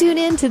 Tune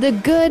in to The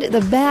Good, the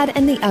Bad,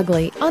 and the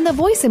Ugly on the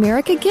Voice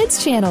America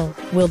Kids channel.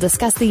 We'll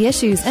discuss the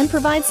issues and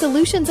provide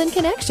solutions and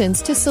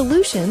connections to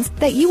solutions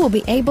that you will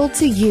be able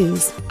to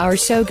use. Our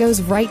show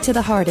goes right to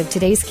the heart of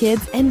today's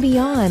kids and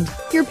beyond.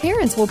 Your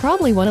parents will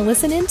probably want to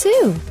listen in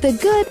too. The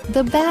Good,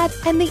 the Bad,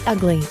 and the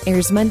Ugly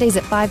airs Mondays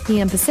at 5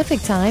 p.m.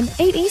 Pacific Time,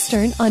 8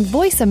 Eastern on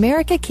Voice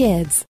America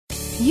Kids.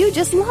 You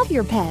just love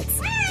your pets,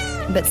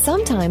 but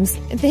sometimes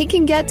they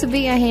can get to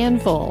be a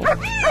handful.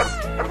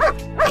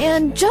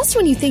 And just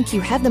when you think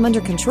you have them under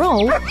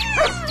control,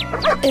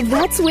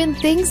 that's when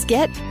things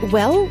get,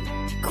 well,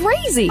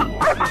 crazy.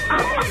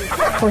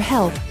 For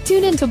help,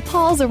 tune in to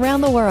Paws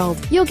Around the World.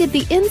 You'll get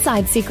the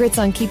inside secrets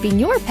on keeping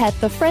your pet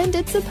the friend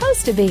it's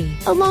supposed to be,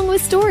 along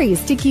with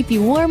stories to keep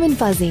you warm and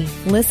fuzzy.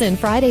 Listen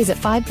Fridays at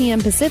 5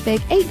 p.m.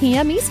 Pacific, 8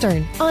 p.m.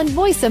 Eastern on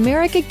Voice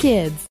America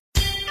Kids.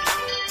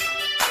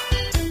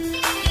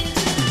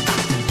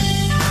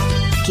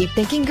 keep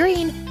thinking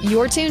green.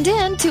 You're tuned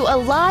in to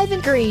Alive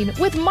and Green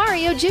with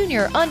Mario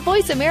Jr. on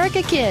Voice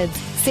America Kids,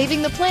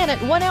 saving the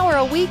planet 1 hour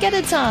a week at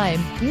a time.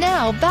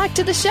 Now, back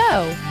to the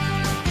show.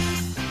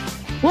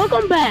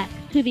 Welcome back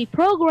to the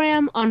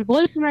program on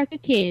Voice America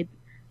Kids.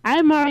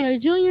 I'm Mario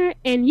Jr.,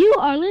 and you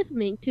are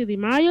listening to the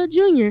Mario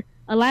Jr.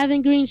 Alive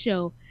and Green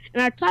Show.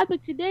 And our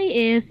topic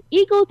today is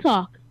Eco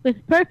Talk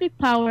with Perfect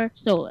Power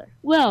Solar.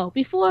 Well,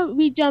 before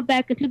we jump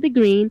back into the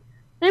green,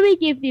 let me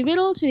give the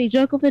riddle to the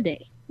joke of the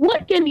day.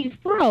 What can you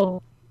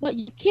throw, but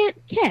you can't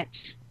catch?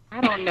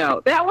 I don't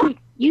know. That one.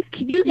 You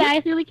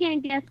guys really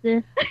can't guess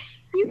this.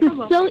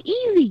 It's so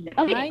easy.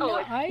 Okay. I know.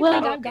 I think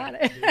I've got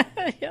it.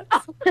 Yes.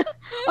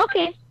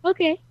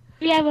 Okay.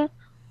 We have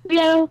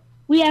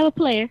a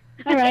player.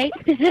 All right.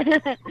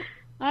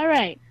 All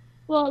right.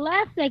 Well,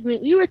 last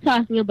segment we were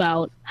talking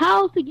about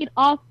how to get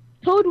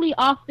totally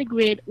off the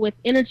grid with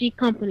energy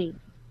companies.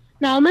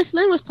 Now, Miss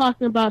Lynn was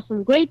talking about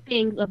some great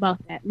things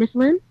about that. Miss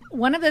Lynn?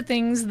 One of the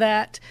things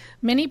that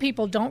many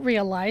people don't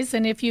realize,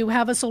 and if you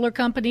have a solar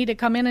company to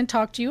come in and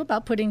talk to you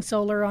about putting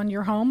solar on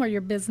your home or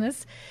your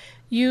business,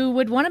 you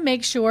would want to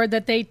make sure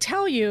that they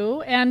tell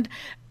you. And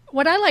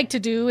what I like to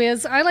do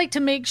is I like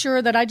to make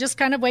sure that I just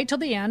kind of wait till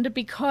the end,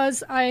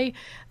 because I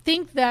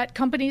think that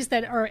companies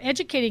that are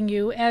educating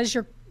you as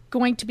you're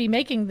going to be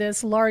making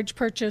this large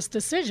purchase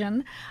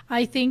decision,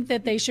 I think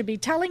that they should be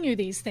telling you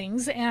these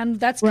things. And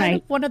that's kind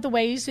of one of the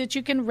ways that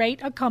you can rate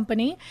a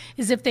company,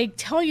 is if they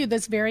tell you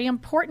this very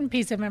important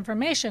piece of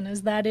information,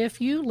 is that if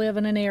you live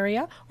in an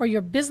area or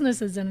your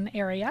business is in an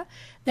area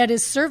that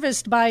is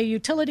serviced by a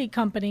utility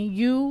company,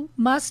 you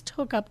must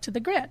hook up to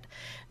the grid.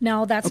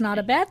 Now, that's not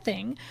a bad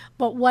thing,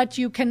 but what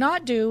you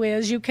cannot do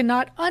is you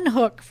cannot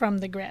unhook from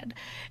the grid.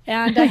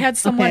 And I had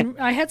someone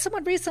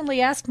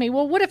recently ask me,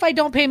 well, what if I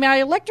don't pay my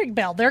electric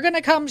bill? They're going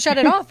to come shut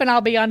it off and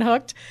I'll be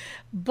unhooked.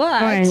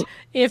 But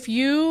if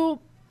you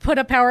put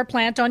a power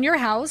plant on your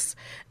house,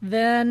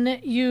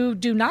 then you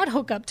do not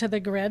hook up to the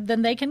grid,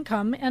 then they can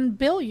come and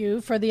bill you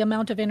for the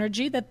amount of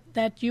energy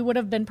that you would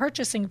have been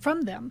purchasing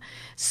from them.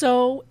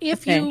 So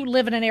if you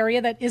live in an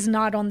area that is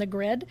not on the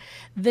grid,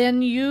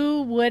 then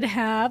you would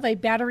have a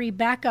battery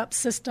backup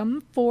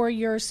system for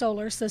your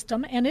solar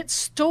system, and it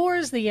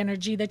stores the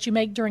energy that you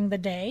make during the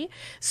day,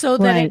 so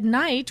that at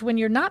night, when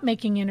you're not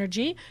making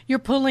energy, you're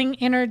pulling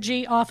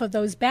energy off of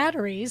those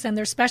batteries, and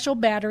they're special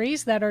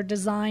batteries that are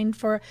designed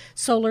for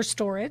solar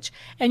storage,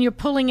 and you're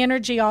pulling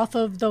energy off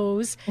of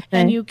those,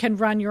 and you can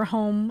run your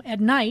home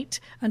at night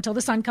until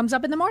the sun comes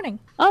up in the morning.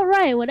 All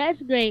right. Well,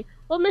 that's great.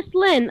 Well, Miss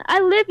Lynn, I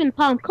live in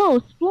Palm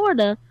Coast,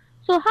 Florida.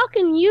 So how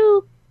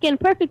can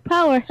Perfect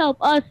Power help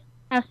us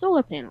have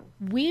solar panels?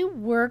 We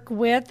work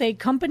with a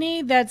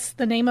company that's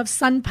the name of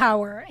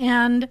SunPower,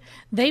 and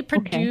they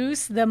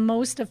produce the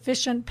most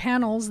efficient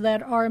panels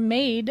that are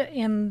made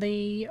in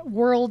the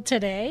world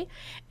today.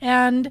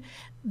 And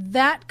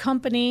that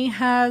company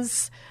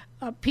has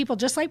people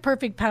just like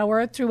Perfect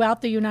Power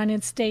throughout the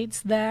United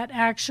States that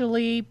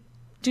actually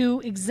do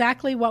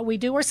exactly what we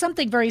do, or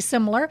something very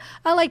similar.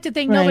 I like to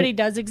think nobody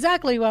does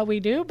exactly what we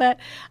do, but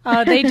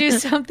they do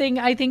something.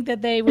 I think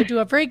that they would do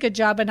a very good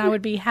job, and I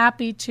would be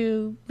happy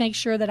to make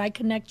sure that I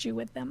connect you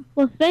with them.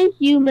 Well, thank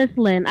you, Miss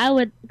Lynn. I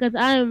would, because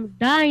I'm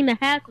dying to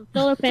have some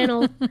solar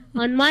panels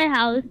on my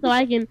house so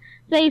I can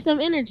save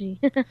some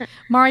energy.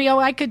 Mario,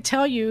 I could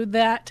tell you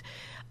that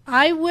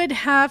I would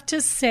have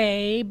to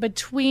say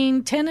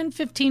between 10 and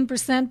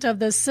 15% of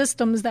the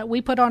systems that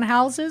we put on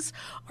houses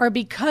are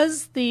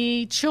because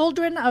the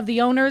children of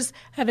the owners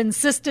have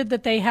insisted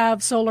that they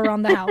have solar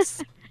on the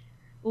house.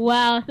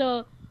 Wow.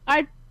 So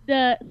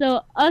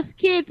us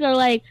kids are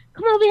like,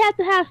 come on, we have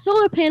to have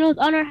solar panels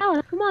on our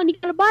house. Come on, you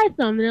got to buy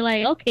some. And they're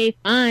like, okay,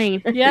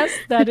 fine. Yes,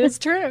 that is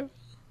true.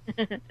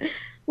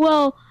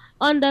 Well,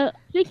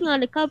 speaking on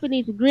the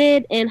company's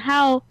grid and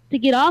how to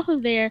get off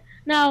of there,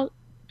 now,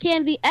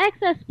 can the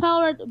excess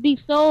power be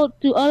sold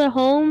to other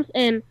homes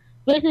and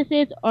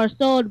businesses, or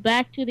sold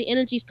back to the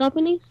energy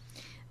companies?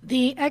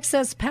 The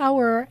excess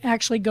power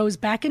actually goes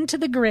back into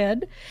the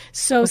grid.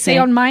 So say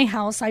on my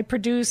house, I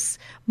produce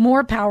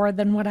more power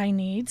than what I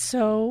need.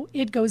 So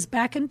it goes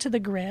back into the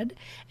grid.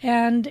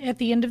 And at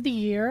the end of the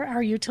year,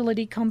 our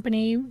utility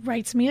company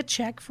writes me a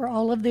check for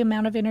all of the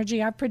amount of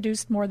energy I've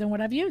produced more than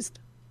what I've used.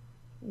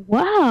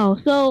 Wow.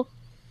 So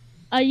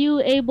are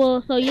you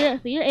able,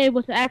 you're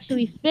able to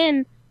actually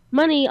spend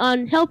money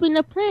on helping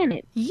the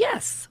planet?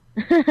 Yes.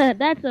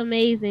 That's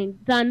amazing.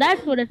 Don,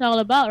 that's what it's all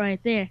about right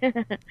there.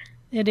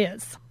 It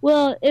is.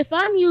 Well, if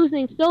I'm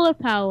using solar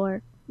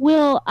power,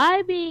 will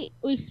I be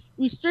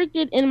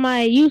restricted in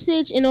my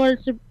usage in order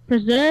to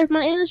preserve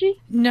my energy?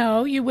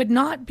 No, you would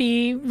not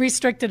be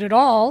restricted at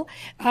all.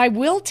 I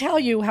will tell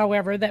you,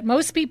 however, that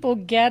most people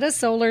get a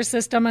solar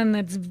system, and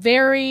it's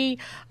very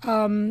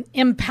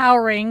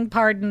empowering,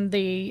 pardon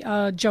the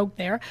joke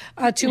there,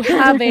 to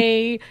have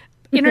a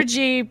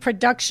energy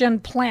production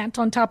plant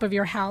on top of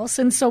your house.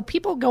 And so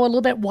people go a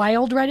little bit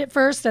wild right at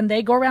first, and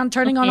they go around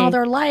turning on all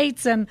their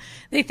lights, and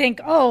they think,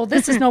 oh,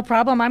 this is no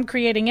problem. I'm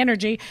creating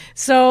energy.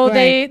 So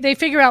they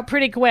figure out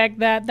pretty quick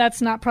that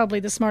that's not probably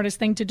the smartest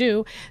thing to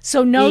do.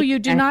 So no, you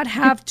do not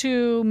have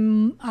to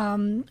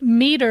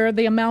meter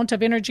the amount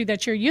of energy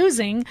that you're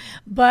using.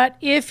 But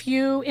if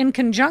you, in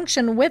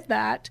conjunction with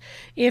that,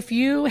 if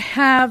you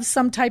have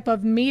some type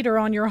of meter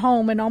on your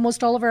home, and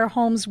almost all of our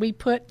homes we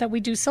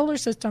do solar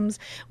systems,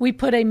 we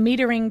put a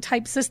metering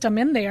type system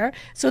in there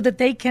so that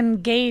they can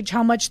gauge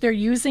how much they're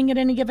using at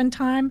any given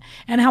time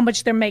and how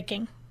much they're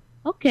making.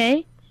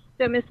 Okay.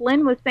 So Ms.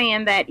 Lynn was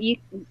saying that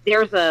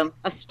there's a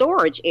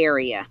storage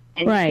area,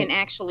 and you can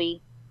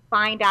actually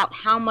find out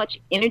how much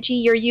energy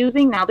you're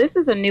using. Now, this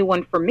is a new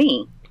one for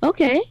me.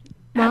 Okay.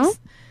 Well,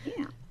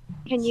 yeah.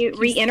 Can you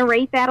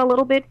reiterate that a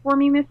little bit for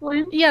me, Ms.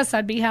 Lynn? Yes,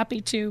 I'd be happy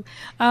to.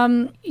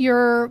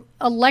 Your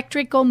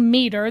electrical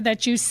meter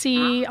that you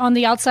see on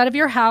the outside of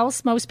your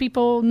house, most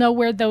people know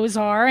where those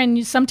are,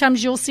 and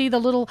sometimes you'll see the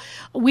little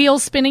wheel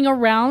spinning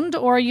around,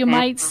 or you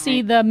might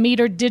see the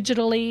meter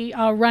digitally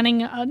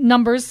running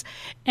numbers,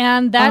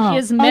 and that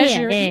is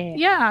measuring.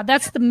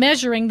 That's the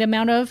measuring the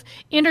amount of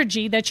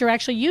energy that you're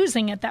actually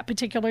using at that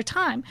particular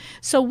time.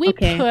 So we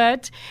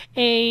put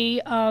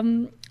a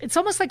it's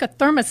almost like a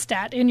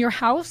thermostat in your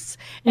house,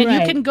 and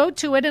you can go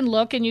to it and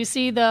look, and you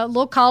see the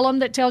little column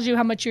that tells you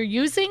how much you're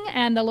using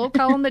and the little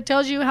column that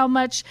tells you how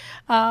much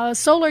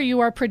solar you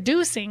are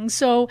producing.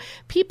 So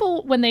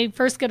people, when they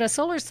first get a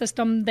solar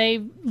system,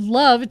 they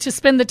love to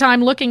spend the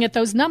time looking at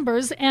those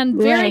numbers, and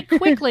very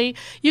quickly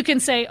you can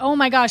say, oh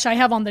my gosh, I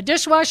have on the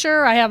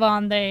dishwasher, I have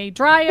on the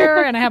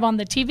dryer, and I have on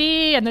the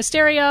TV and the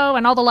stereo,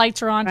 and all the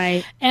lights are on.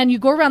 And you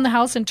go around the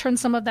house and turn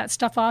some of that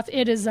stuff off.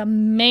 It is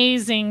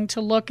amazing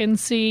to look and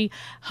see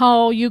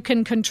how you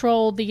can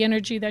control the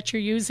energy that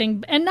you're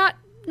using, and not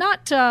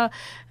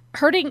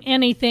hurting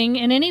anything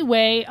in any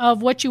way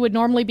of what you would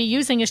normally be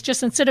using. It's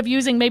just instead of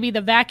using maybe the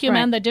vacuum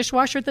and the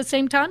dishwasher at the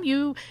same time,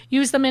 you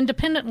use them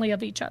independently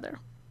of each other.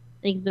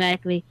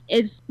 Exactly.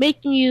 It's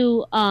making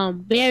you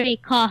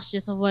very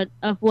cautious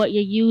of what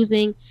you're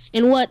using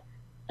and what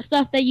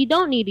stuff that you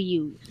don't need to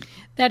use.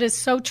 That is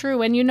so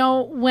true. And, you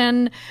know,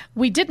 when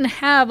we didn't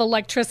have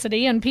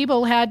electricity and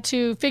people had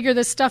to figure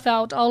this stuff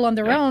out all on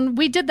their own,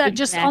 we did that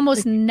just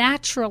almost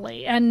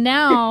naturally. And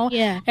now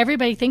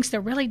everybody thinks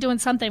they're really doing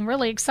something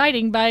really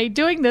exciting by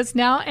doing this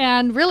now.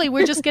 And really,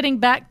 we're just getting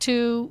back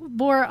to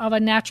more of a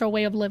natural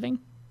way of living.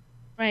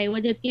 Right.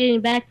 We're just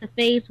getting back to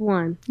phase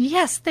one.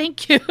 Yes.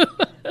 Thank you.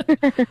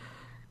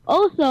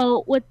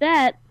 Also, with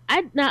that,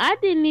 I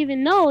didn't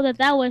even know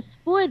that was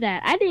for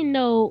that. I didn't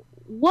know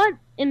what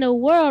in the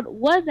world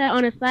was that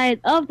on the side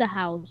of the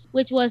house,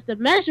 which was the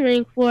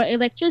measuring for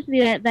electricity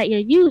that you're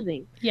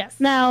using. Yes.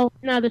 Now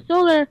the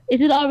solar,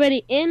 is it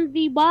already in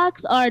the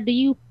box, or do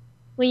you,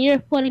 when you're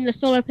putting the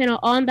solar panel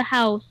on the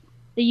house,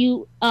 do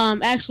you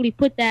actually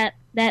put that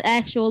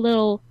actual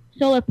little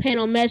solar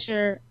panel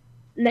measure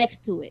next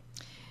to it?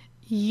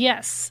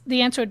 Yes.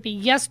 The answer would be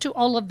yes to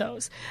all of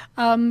those.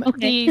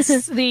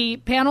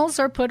 The panels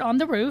are put on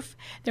the roof.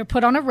 They're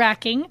put on a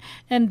racking,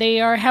 and they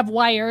have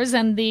wires,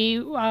 and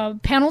the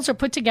panels are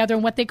put together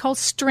in what they call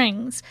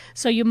strings.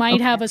 So you might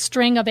have a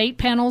string of 8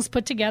 panels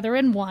put together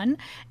in one,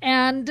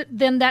 and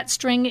then that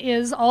string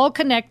is all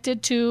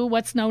connected to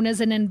what's known as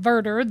an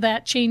inverter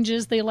that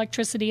changes the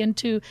electricity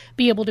into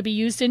be able to be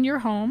used in your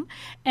home.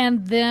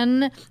 And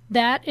then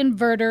that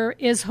inverter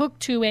is hooked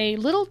to a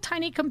little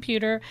tiny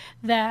computer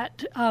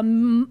that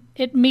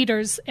it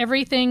meters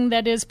everything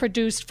that is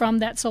produced from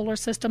that solar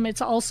system.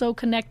 It's also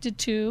connected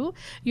to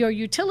your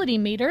utility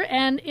meter,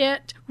 and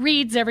it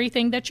reads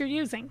everything that you're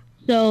using.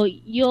 So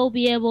you'll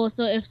be able,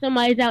 so if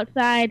somebody's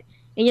outside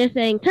and you're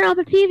saying, turn off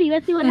the TV,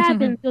 let's see what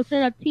happens. You'll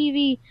turn off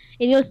TV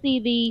and you'll see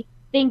the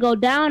thing go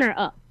down or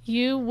up.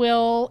 It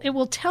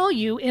will tell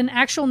you in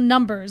actual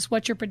numbers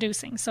what you're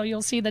producing. So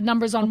you'll see the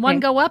numbers on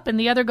one go up and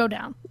the other go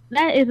down.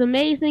 That is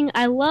amazing.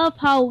 I love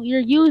how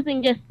you're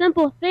using just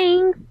simple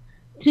things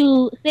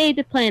to save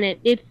the planet.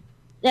 It's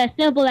as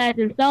simple as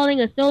installing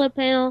a solar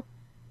panel,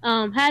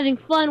 having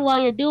fun while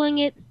you're doing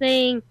it,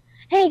 saying,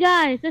 hey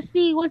guys, let's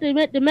see what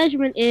the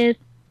measurement is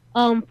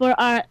for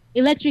our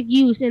electric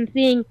use, and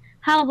seeing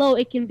how low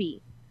it can be.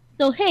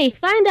 So hey,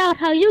 find out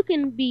how you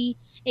can be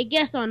a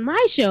guest on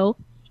my show.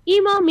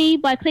 Email me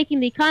by clicking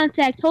the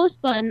Contact Host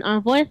button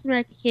on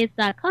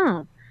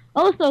VoiceAmericaKids.com.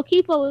 Also,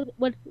 keep up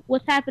with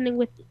what's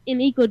happening in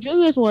Eco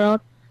Junior's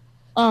world.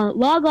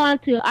 Log on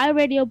to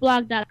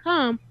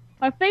iRadioblog.com,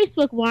 or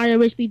Facebook Mario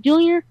Richby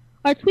Jr.,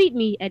 or tweet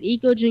me at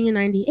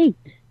EcoJunior98.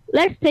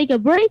 Let's take a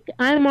break.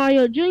 I'm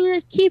Mario Jr.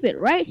 Keep it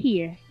right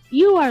here.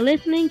 You are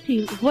listening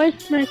to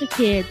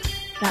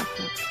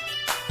VoiceAmericaKids.com.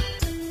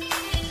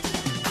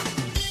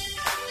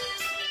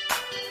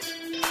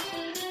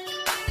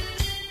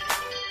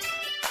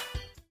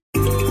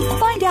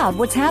 Find out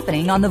what's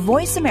happening on the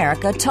Voice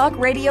America Talk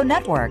Radio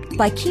Network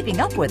by keeping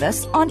up with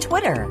us on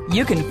Twitter.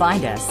 You can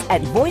find us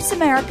at Voice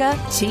America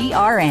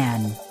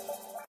TRN.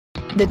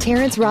 The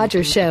Terrence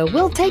Rogers Show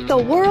will take the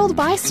world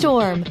by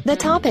storm. The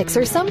topics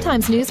are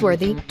sometimes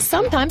newsworthy,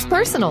 sometimes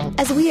personal,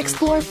 as we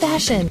explore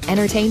fashion,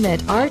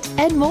 entertainment, art,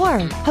 and more.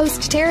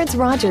 Host Terrence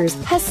Rogers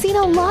has seen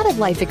a lot of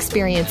life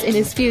experience in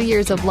his few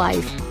years of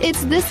life.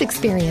 It's this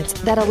experience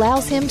that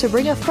allows him to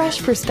bring a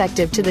fresh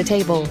perspective to the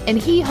table, and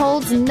he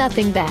holds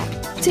nothing back.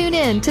 Tune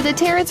in to The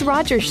Terrence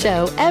Rogers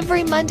Show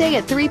every Monday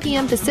at 3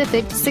 p.m.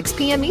 Pacific, 6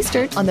 p.m.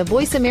 Eastern on the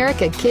Voice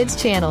America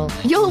Kids channel.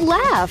 You'll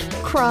laugh,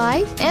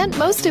 cry, and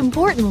most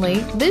importantly,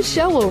 this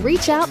show will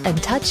reach out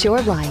and touch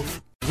your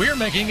life. We're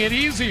making it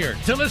easier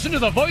to listen to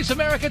the Voice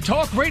America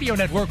Talk Radio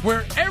Network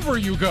wherever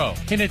you go.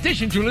 In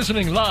addition to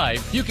listening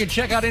live, you can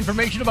check out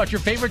information about your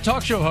favorite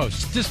talk show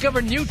hosts,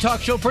 discover new talk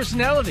show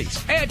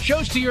personalities, add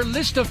shows to your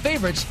list of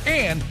favorites,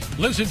 and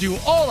listen to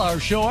all our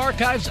show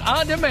archives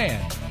on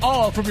demand.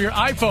 All from your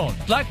iPhone,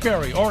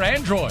 BlackBerry, or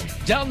Android.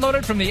 Download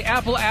it from the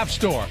Apple App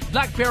Store,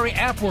 BlackBerry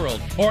App World,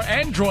 or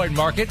Android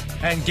Market,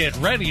 and get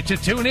ready to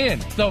tune in.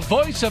 The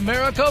Voice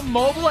America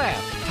mobile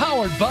app,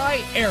 powered by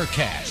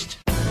Aircast.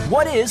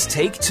 What is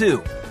Take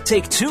Two?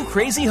 Take two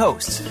crazy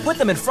hosts, put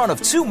them in front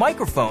of two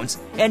microphones,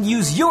 and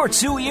use your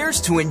 2 ears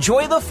to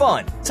enjoy the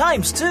fun,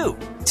 times 2.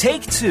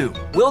 Take Two.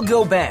 We'll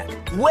go back,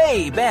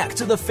 way back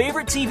to the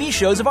favorite TV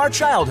shows of our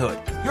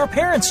childhood, your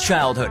parents'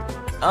 childhood.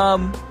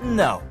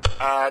 No.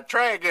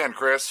 Try again,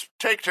 Chris.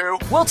 Take two.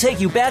 We'll take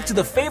you back to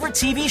the favorite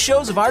TV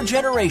shows of our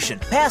generation,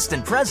 past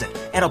and present,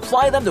 and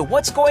apply them to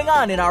what's going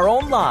on in our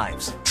own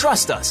lives.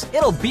 Trust us,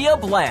 it'll be a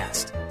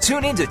blast.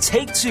 Tune in to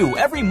Take Two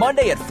every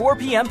Monday at 4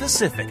 p.m.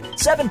 Pacific,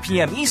 7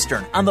 p.m.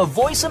 Eastern on the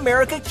Voice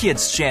America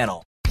Kids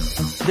channel.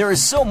 There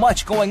is so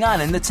much going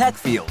on in the tech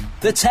field.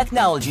 The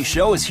Technology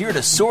Show is here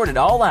to sort it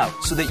all out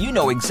so that you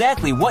know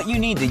exactly what you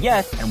need to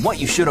get and what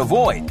you should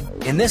avoid.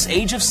 In this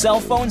age of cell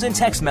phones and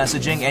text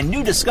messaging and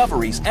new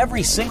discoveries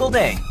every single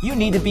day, you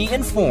need to be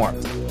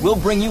informed. We'll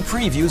bring you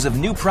previews of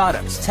new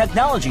products,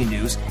 technology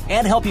news,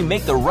 and help you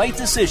make the right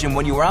decision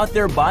when you are out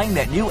there buying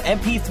that new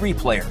MP3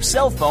 player,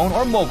 cell phone,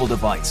 or mobile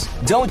device.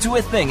 Don't do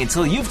a thing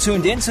until you've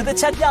tuned in to The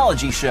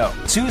Technology Show,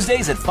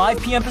 Tuesdays at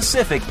 5 p.m.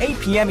 Pacific, 8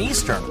 p.m.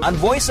 Eastern on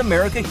Voice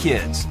America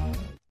Kids.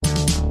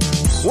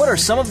 What are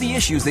some of the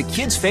issues that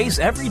kids face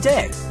every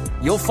day?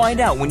 You'll find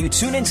out when you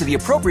tune into the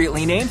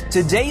appropriately named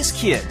Today's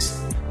Kids.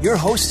 Your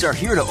hosts are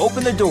here to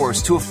open the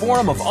doors to a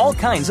forum of all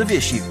kinds of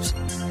issues.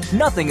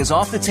 Nothing is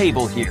off the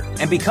table here,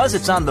 and because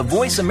it's on the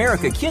Voice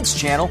America Kids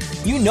channel,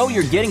 you know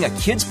you're getting a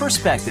kid's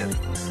perspective.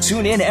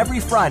 Tune in every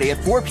Friday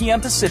at 4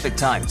 p.m. Pacific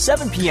Time,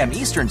 7 p.m.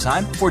 Eastern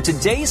Time for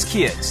Today's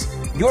Kids.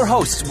 Your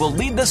hosts will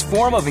lead this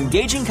forum of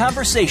engaging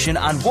conversation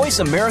on Voice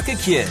America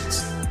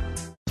Kids.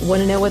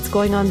 Want to know what's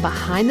going on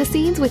behind the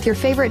scenes with your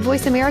favorite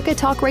Voice America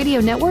Talk Radio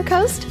Network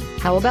host?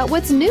 How about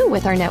what's new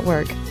with our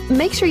network?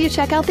 Make sure you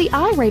check out the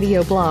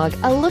iRadio blog,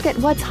 a look at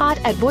what's hot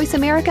at Voice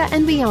America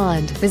and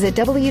beyond. Visit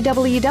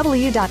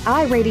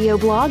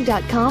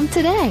www.iradioblog.com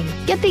today.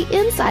 Get the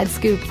inside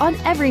scoop on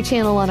every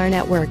channel on our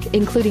network,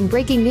 including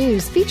breaking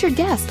news, featured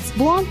guests,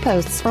 blog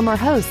posts from our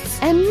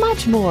hosts, and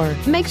much more.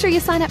 Make sure you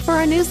sign up for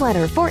our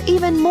newsletter for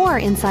even more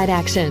inside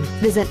action.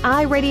 Visit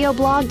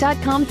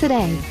iradioblog.com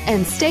today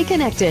and stay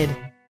connected.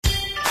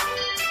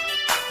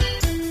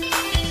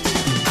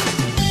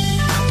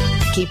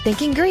 Keep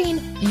thinking green.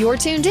 You're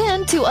tuned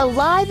in to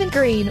Alive and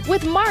Green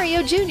with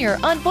Mario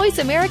Jr. on Voice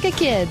America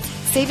Kids,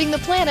 saving the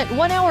planet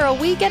 1 hour a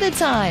week at a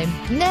time.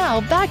 Now,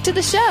 back to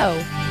the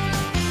show.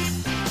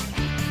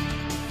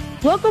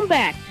 Welcome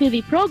back to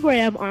the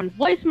program on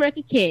Voice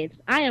America Kids.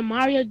 I am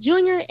Mario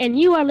Jr., and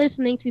you are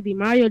listening to the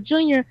Mario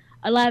Jr.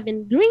 Alive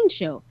and Green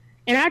show.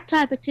 And our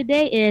topic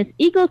today is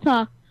Eco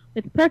Talk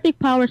with Perfect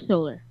Power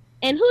Solar.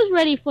 And who's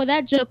ready for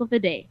that joke of the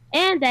day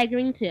and that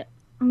green tip?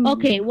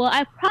 Okay, well,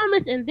 I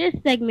promise in this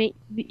segment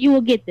you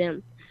will get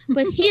them.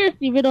 But here's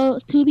the riddle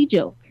to the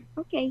joke.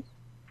 Okay.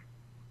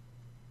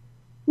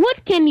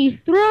 What can you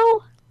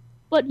throw,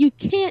 but you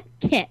can't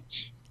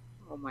catch?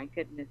 Oh, my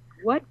goodness.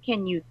 What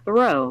can you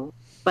throw,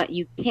 but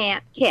you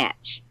can't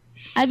catch?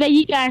 I bet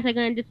you guys are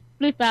going to just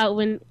flip out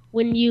when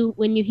you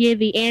hear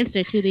the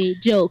answer to the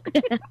joke.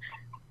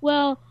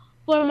 Well,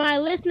 for my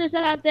listeners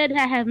out there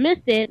that have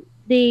missed it,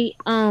 the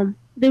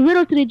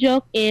riddle to the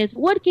joke is,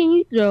 what can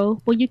you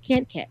throw, but you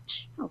can't catch?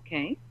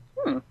 Okay.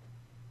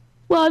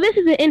 Well, this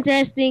is an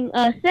interesting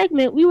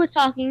segment. We were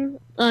talking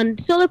on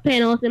solar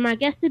panels, and my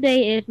guest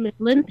today is Miss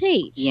Lynn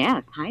Page.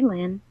 Yes. Hi,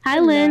 Lynn. Hi,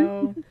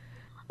 Lynn.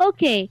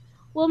 Okay.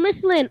 Well, Miss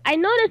Lynn, I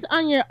noticed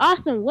on your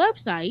awesome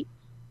website,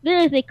 there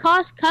is a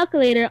cost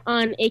calculator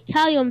on a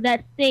column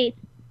that states,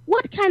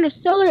 what kind of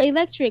solar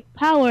electric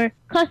power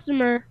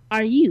customer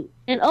are you?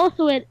 And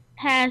also it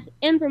has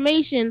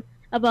information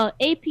about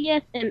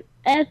APS and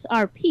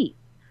SRP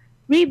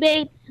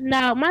rebates.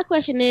 Now, my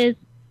question is,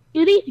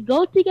 do these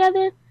go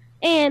together?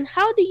 And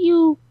how do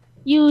you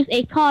use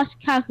a cost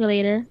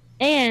calculator?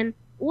 And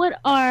what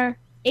are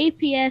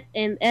APS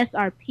and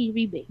SRP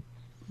rebates?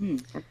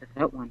 That's a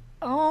good one.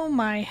 Oh,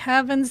 my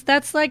heavens.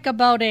 That's like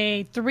about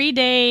a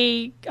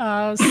 3-day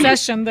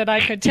session that I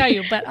could tell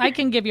you. But I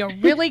can give you a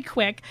really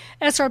quick.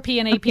 SRP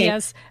and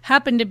APS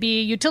happen to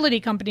be utility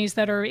companies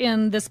that are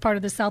in this part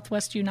of the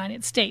Southwest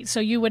United States. So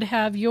you would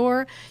have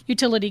your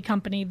utility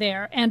company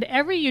there. And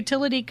every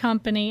utility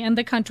company in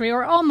the country,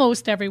 or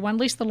almost everyone,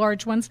 at least the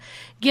large ones,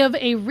 give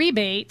a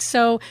rebate.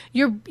 So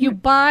you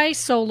buy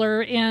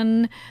solar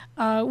in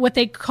what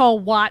they call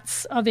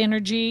watts of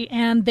energy,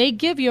 and they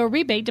give you a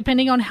rebate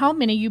depending on how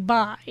many you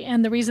buy.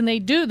 And the reason they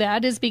do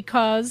that is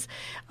because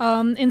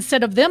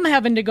instead of them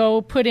having to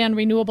go put in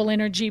renewable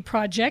energy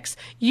projects,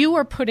 you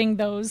are putting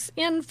those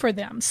in for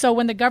them. So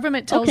when the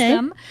government tells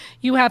them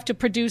you have to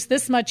produce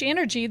this much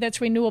energy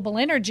that's renewable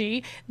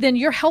energy, then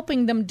you're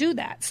helping them do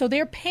that. So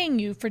they're paying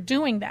you for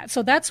doing that.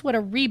 So that's what a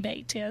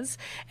rebate is.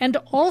 And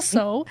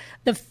also,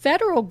 the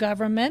federal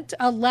government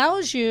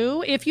allows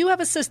you, if you have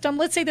a system,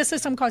 let's say the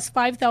system costs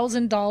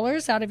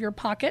 $5,000 out of your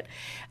pocket,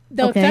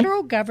 the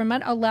federal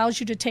government allows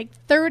you to take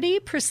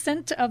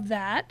 30% of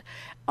that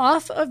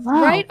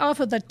right off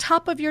of the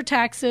top of your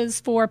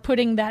taxes for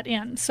putting that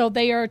in. So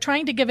they are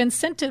trying to give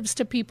incentives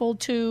to people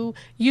to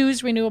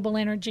use renewable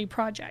energy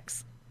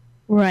projects.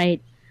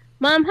 Right.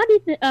 Mom, how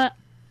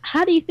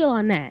do you feel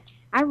on that?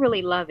 I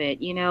really love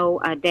it. You know,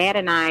 Dad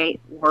and I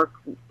work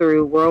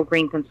through World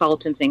Green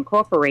Consultants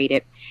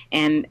Incorporated,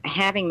 and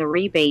having the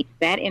rebates,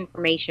 that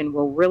information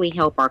will really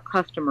help our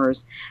customers,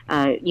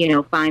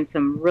 find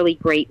some really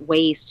great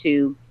ways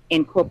to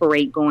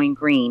incorporate going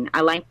green. I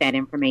like that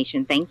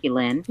information. Thank you,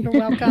 Lynn. You're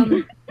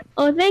welcome.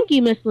 Oh, thank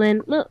you, Miss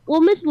Lynn.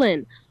 Well, Miss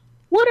Lynn,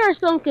 what are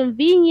some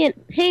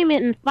convenient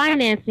payment and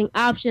financing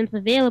options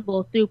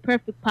available through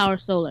Perfect Power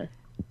Solar?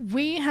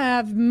 We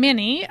have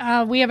many.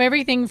 We have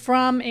everything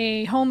from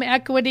a home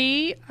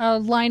equity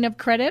line of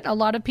credit. A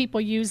lot of people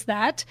use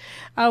that.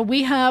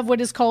 We have what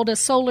is called a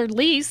solar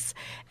lease,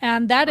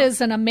 and that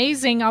is an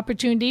amazing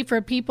opportunity for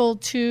people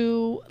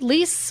to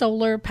lease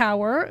solar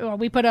power.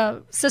 We put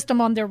a system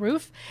on their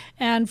roof,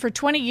 and for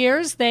 20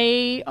 years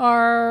they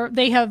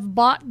have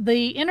bought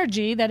the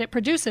energy that it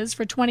produces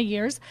for 20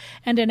 years.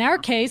 And in our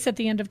case, at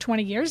the end of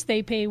 20 years,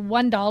 they pay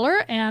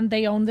 $1 and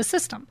they own the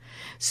system.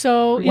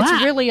 So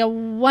it's really a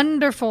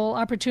wonderful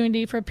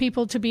opportunity for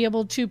people to be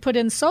able to put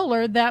in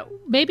solar that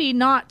maybe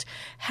not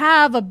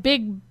have a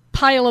big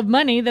pile of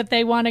money that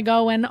they want to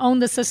go and own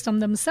the system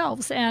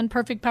themselves. And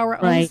Perfect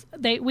Power owns,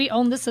 we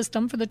own the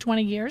system for the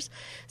 20 years.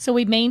 So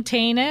we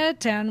maintain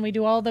it and we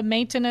do all the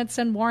maintenance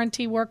and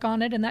warranty work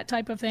on it and that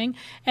type of thing.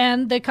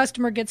 And the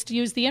customer gets to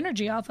use the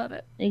energy off of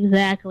it.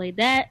 Exactly.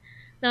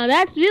 Now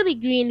that's really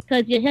green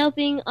because you're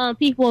helping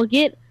people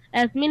get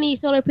as many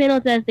solar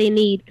panels as they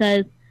need,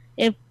 because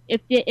if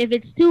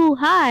it's too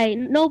high,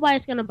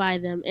 nobody's gonna buy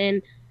them.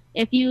 And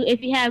if you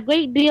have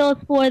great deals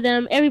for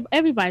them,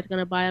 everybody's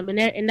gonna buy them,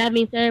 and that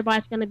means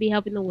everybody's gonna be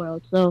helping the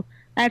world. So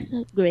that's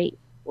great.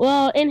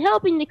 Well, in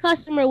helping the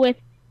customer with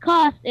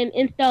cost and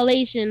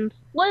installations,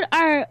 what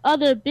are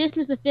other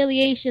business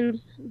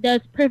affiliations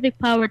does Perfect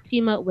Power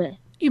team up with?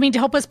 You mean to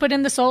help us put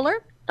in the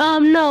solar?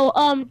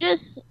 No.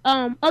 Just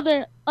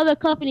other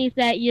companies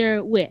that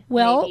you're with.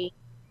 Well,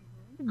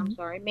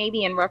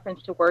 maybe in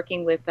reference to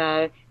working with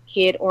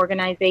kid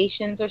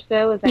organizations or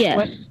so? Is that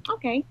what?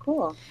 Okay,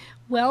 cool.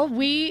 Well,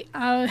 we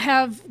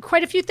have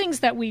quite a few things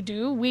that we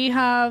do. We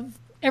have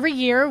every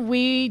year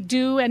we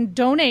do and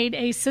donate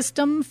a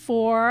system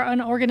for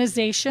an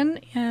organization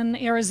in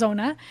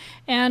Arizona,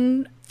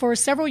 and for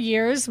several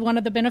years, one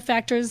of the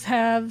benefactors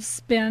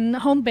has been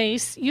Home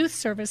Base Youth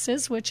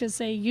Services, which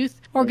is a youth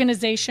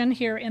organization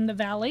here in the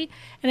Valley,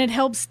 and it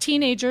helps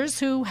teenagers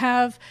who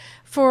have,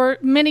 for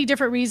many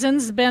different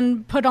reasons,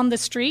 been put on the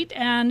street,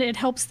 and it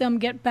helps them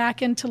get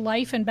back into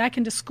life and back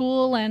into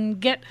school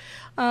and get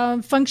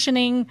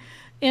functioning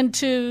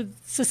into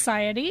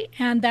society,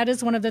 and that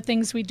is one of the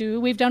things we do.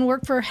 We've done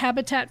work for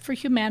Habitat for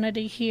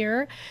Humanity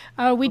here.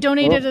 We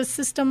donated a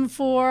system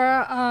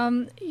for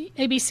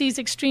ABC's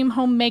Extreme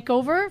Home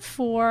Makeover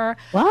for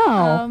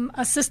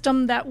a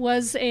system that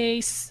was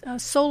a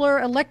solar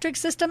electric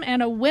system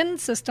and a wind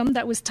system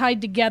that was tied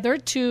together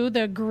to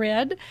the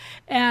grid,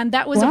 and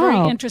that was a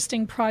very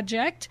interesting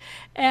project.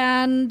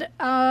 And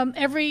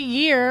every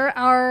year,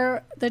 all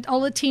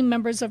the team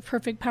members of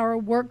Perfect Power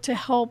work to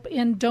help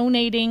in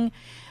donating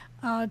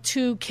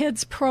to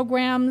kids'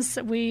 programs.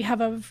 We have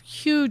a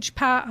huge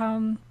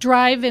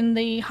drive in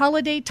the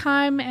holiday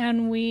time,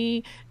 and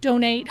we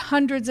donate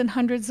hundreds and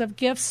hundreds of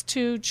gifts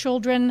to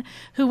children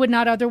who would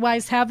not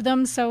otherwise have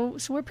them. So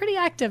we're pretty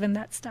active in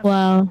that stuff.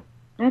 Wow.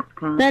 That's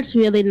kind. That's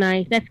really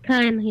nice. That's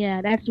kind.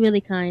 Yeah, that's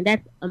really kind.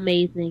 That's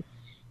amazing.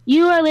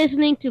 You are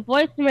listening to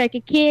Voice America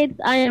Kids.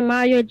 I am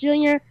Mario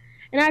Jr.,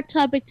 and our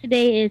topic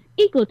today is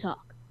Eco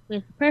Talk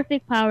with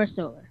Perfect Power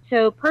Solar.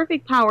 So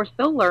Perfect Power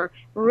Solar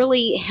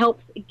really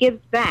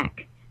gives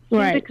back to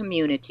the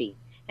community.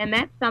 And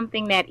that's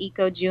something that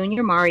Eco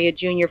Jr., Mario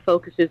Jr.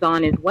 focuses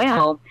on as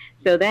well.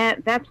 So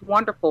that's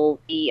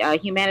wonderful. The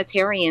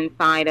humanitarian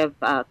side of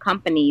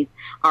companies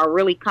are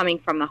really coming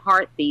from the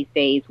heart these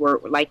days, where,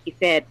 like you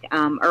said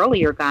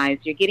earlier, guys,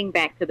 you're getting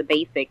back to the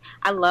basic.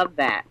 I love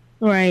that.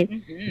 Right.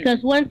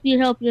 Because once you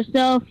help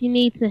yourself, you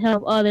need to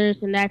help others,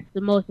 and that's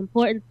the most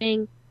important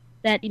thing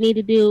that you need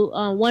to do.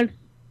 Once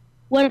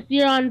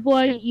you're on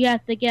board, you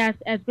have to get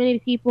as many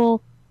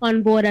people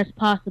on board as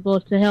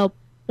possible to help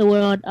the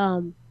world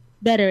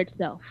better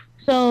itself.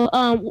 So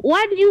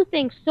why do you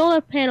think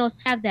solar panels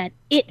have that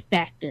it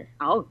factor?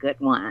 Oh, good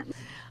one.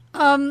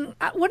 One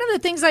of the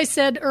things I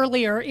said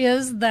earlier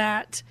is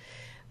that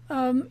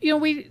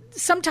we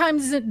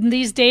sometimes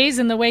these days,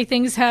 and the way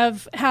things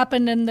have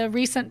happened in the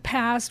recent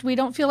past, we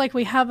don't feel like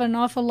we have an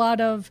awful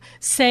lot of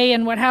say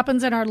in what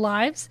happens in our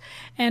lives.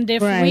 And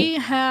if we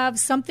have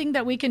something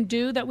that we can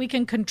do, that we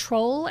can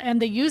control,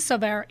 and the use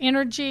of our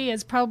energy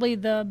is probably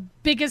the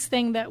biggest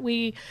thing that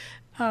we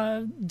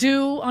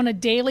do on a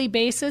daily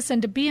basis,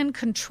 and to be in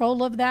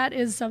control of that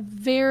is a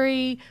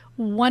very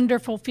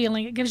wonderful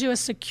feeling. It gives you a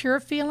secure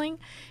feeling.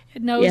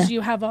 It knows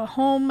you have a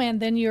home, and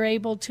then you're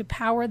able to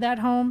power that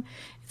home.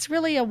 It's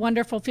really a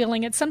wonderful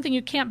feeling. It's something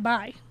you can't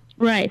buy.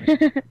 Right.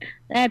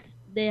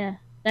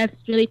 That's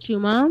really true,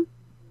 Mom.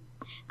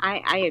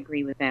 I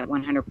agree with that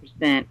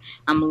 100%.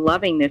 I'm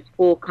loving this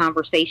full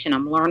conversation.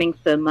 I'm learning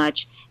so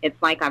much.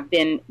 It's like I've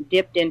been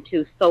dipped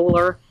into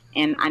solar,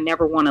 and I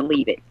never want to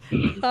leave it.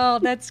 Oh,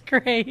 that's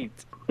great.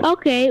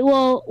 Okay,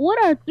 well,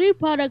 what are 3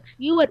 products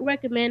you would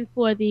recommend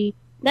for the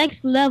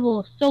next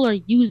level solar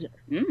user?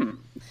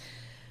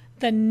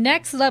 The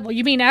next level?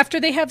 You mean after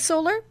they have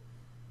solar?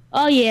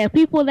 Oh yeah,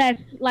 people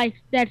that's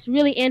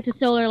really into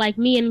solar, like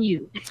me and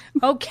you.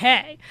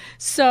 Okay,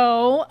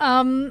 so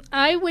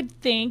I would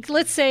think,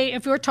 let's say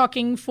if you're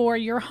talking for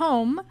your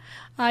home,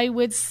 I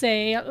would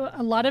say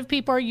a lot of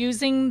people are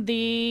using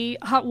the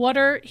hot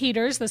water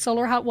heaters, the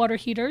solar hot water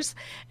heaters,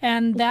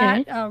 and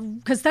that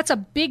because that's a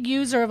big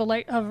user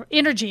of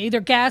energy, either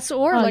gas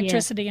or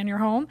electricity in your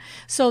home.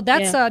 So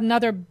that's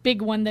another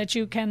big one that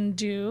you can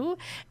do.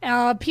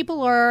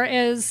 People are,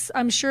 as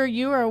I'm sure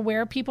you are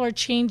aware, people are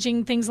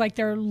changing things like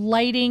their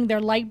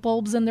light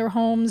bulbs in their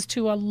homes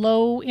to a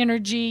low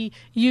energy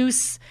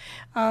use.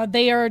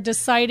 They are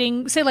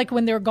deciding, say like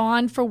when they're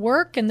gone for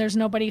work and there's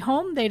nobody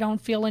home, they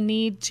don't feel a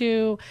need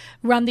to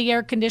run the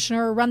air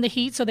conditioner or run the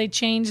heat, so they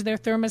change their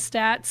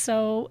thermostat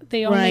so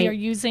they only are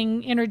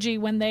using energy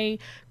when they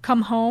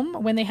come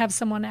home, when they have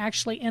someone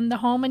actually in the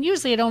home. And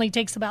usually it only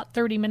takes about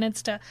 30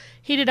 minutes to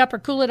heat it up or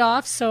cool it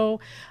off. So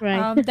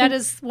that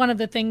is one of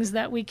the things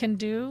that we can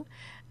do.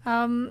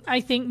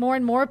 I think more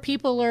and more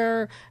people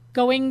are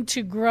going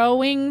to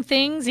growing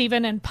things,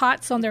 even in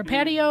pots on their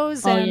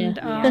patios, and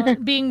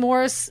being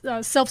more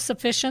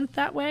self-sufficient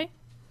that way.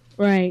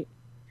 Right.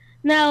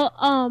 Now,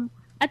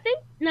 I think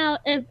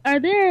are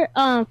there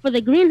for the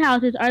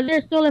greenhouses? Are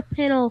there solar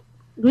panel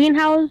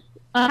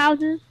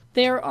houses?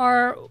 They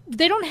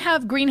don't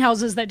have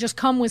greenhouses that just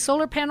come with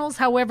solar panels.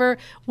 However,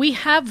 we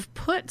have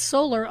put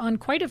solar on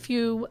quite a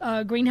few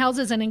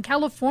greenhouses, and in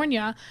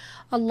California,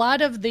 a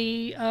lot of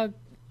the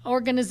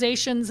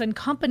organizations and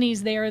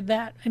companies there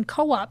and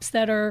co-ops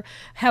that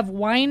have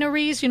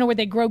wineries, where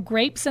they grow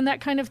grapes and that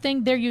kind of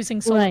thing, they're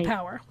using solar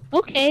power.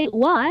 Okay,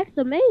 wow, that's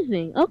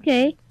amazing.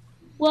 Okay,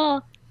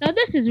 well, now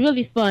this is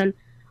really fun.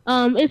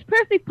 Is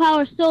Perfect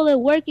Power Solar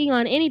working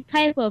on any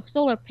type of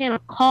solar panel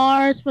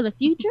cars for the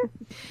future?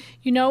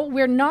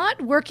 We're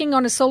not working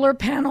on a solar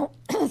panel,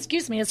 a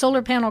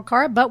solar panel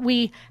car, but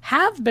we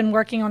have been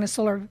working on a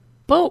solar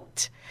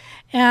boat.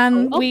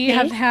 And we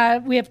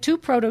have 2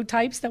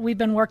 prototypes that we've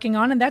been working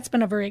on, and that's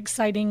been a very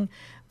exciting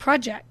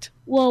project.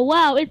 Well,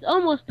 wow, it's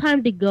almost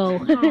time to go.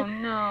 Oh,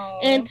 no.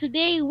 And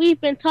today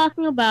we've been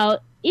talking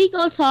about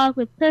Eco Talk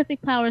with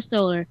Perfect Power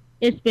Solar.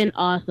 It's been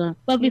awesome.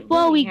 But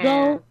before we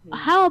go,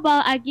 how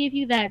about I give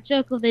you that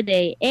joke of the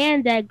day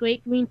and that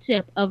great green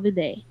tip of the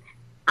day?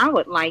 I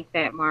would like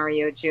that,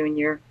 Mario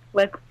Jr.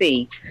 Let's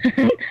see.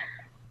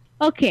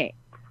 Okay,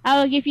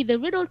 I will give you the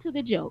riddle to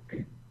the joke.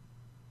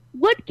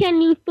 What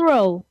can you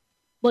throw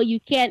but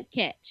you can't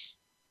catch?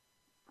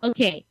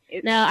 Okay,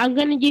 now I'm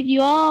going to give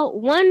you all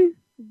one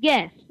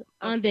guess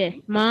on this,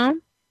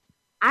 Mom.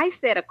 I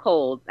said a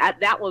cold.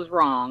 That was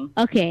wrong.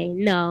 Okay,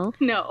 no.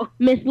 No.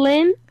 Miss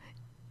Lynn?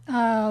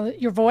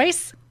 Your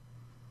voice?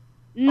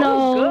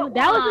 No,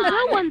 that was a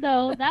good one,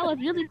 though. That was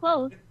really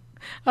close.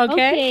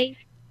 Okay.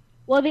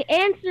 Well, the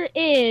answer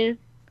is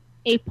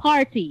a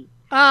party.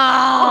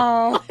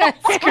 Oh,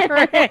 that's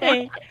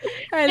great.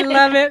 I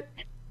love it.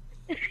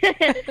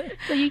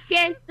 So you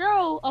can't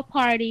throw a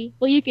party,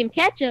 but you can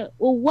catch it.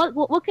 Well,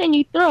 what can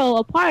you throw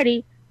a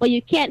party, but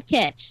you can't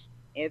catch?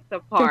 It's a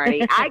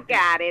party. I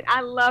got it.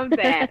 I love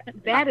that.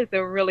 That is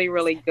a really,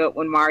 really good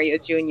one, Mario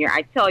Jr.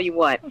 I tell you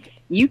what,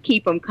 you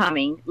keep them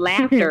coming.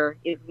 Laughter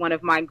is one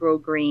of my Grow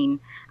Green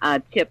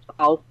tips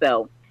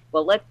also.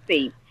 Well, let's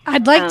see.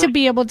 I'd like to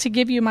be able to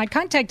give you my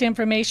contact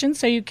information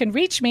so you can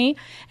reach me,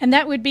 and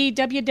that would be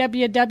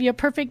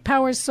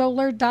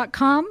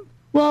www.perfectpowersolar.com.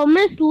 Well,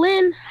 Miss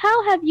Lynn,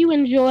 how have you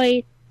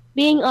enjoyed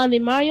being on the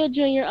Mario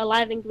Jr.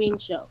 Alive and Green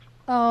show?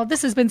 Oh,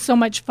 this has been so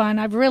much fun.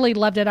 I've really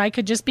loved it. I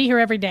could just be here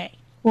every day.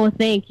 Well,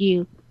 thank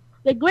you.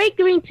 The great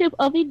green tip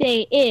of the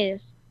day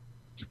is,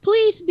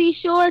 please be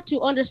sure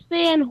to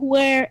understand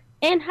where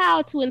and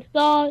how to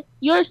install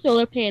your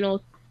solar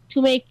panels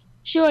to make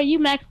sure you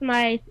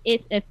maximize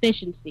its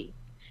efficiency.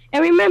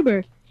 And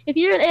remember, if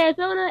you're in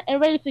Arizona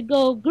and ready to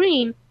go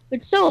green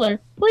with solar,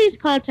 please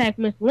contact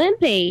Miss Lynn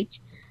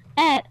Page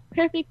at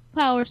Perfect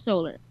Power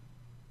Solar.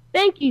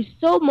 Thank you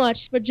so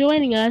much for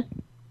joining us.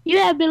 You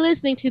have been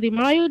listening to the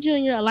Mario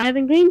Jr. Alive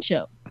and Green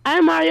Show.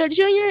 I'm Mario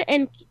Jr.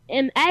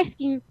 and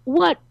asking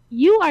what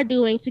you are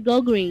doing to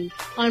go green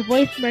on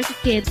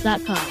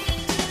VoiceAmericaKids.com.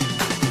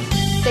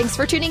 Thanks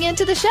for tuning in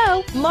to the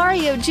show.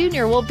 Mario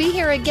Jr. will be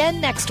here again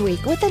next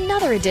week with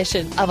another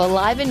edition of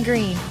Alive and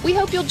Green. We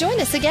hope you'll join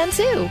us again,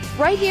 too,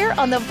 right here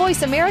on the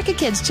Voice America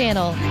Kids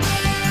channel.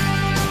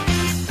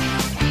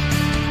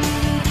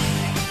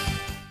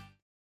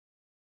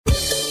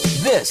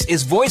 This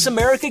is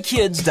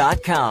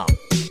VoiceAmericaKids.com.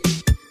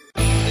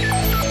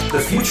 The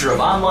future of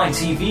online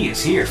TV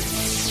is here.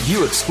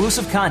 View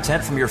exclusive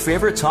content from your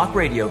favorite talk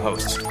radio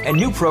hosts and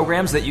new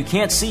programs that you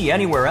can't see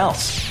anywhere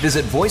else.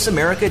 Visit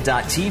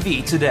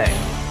VoiceAmerica.tv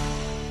today.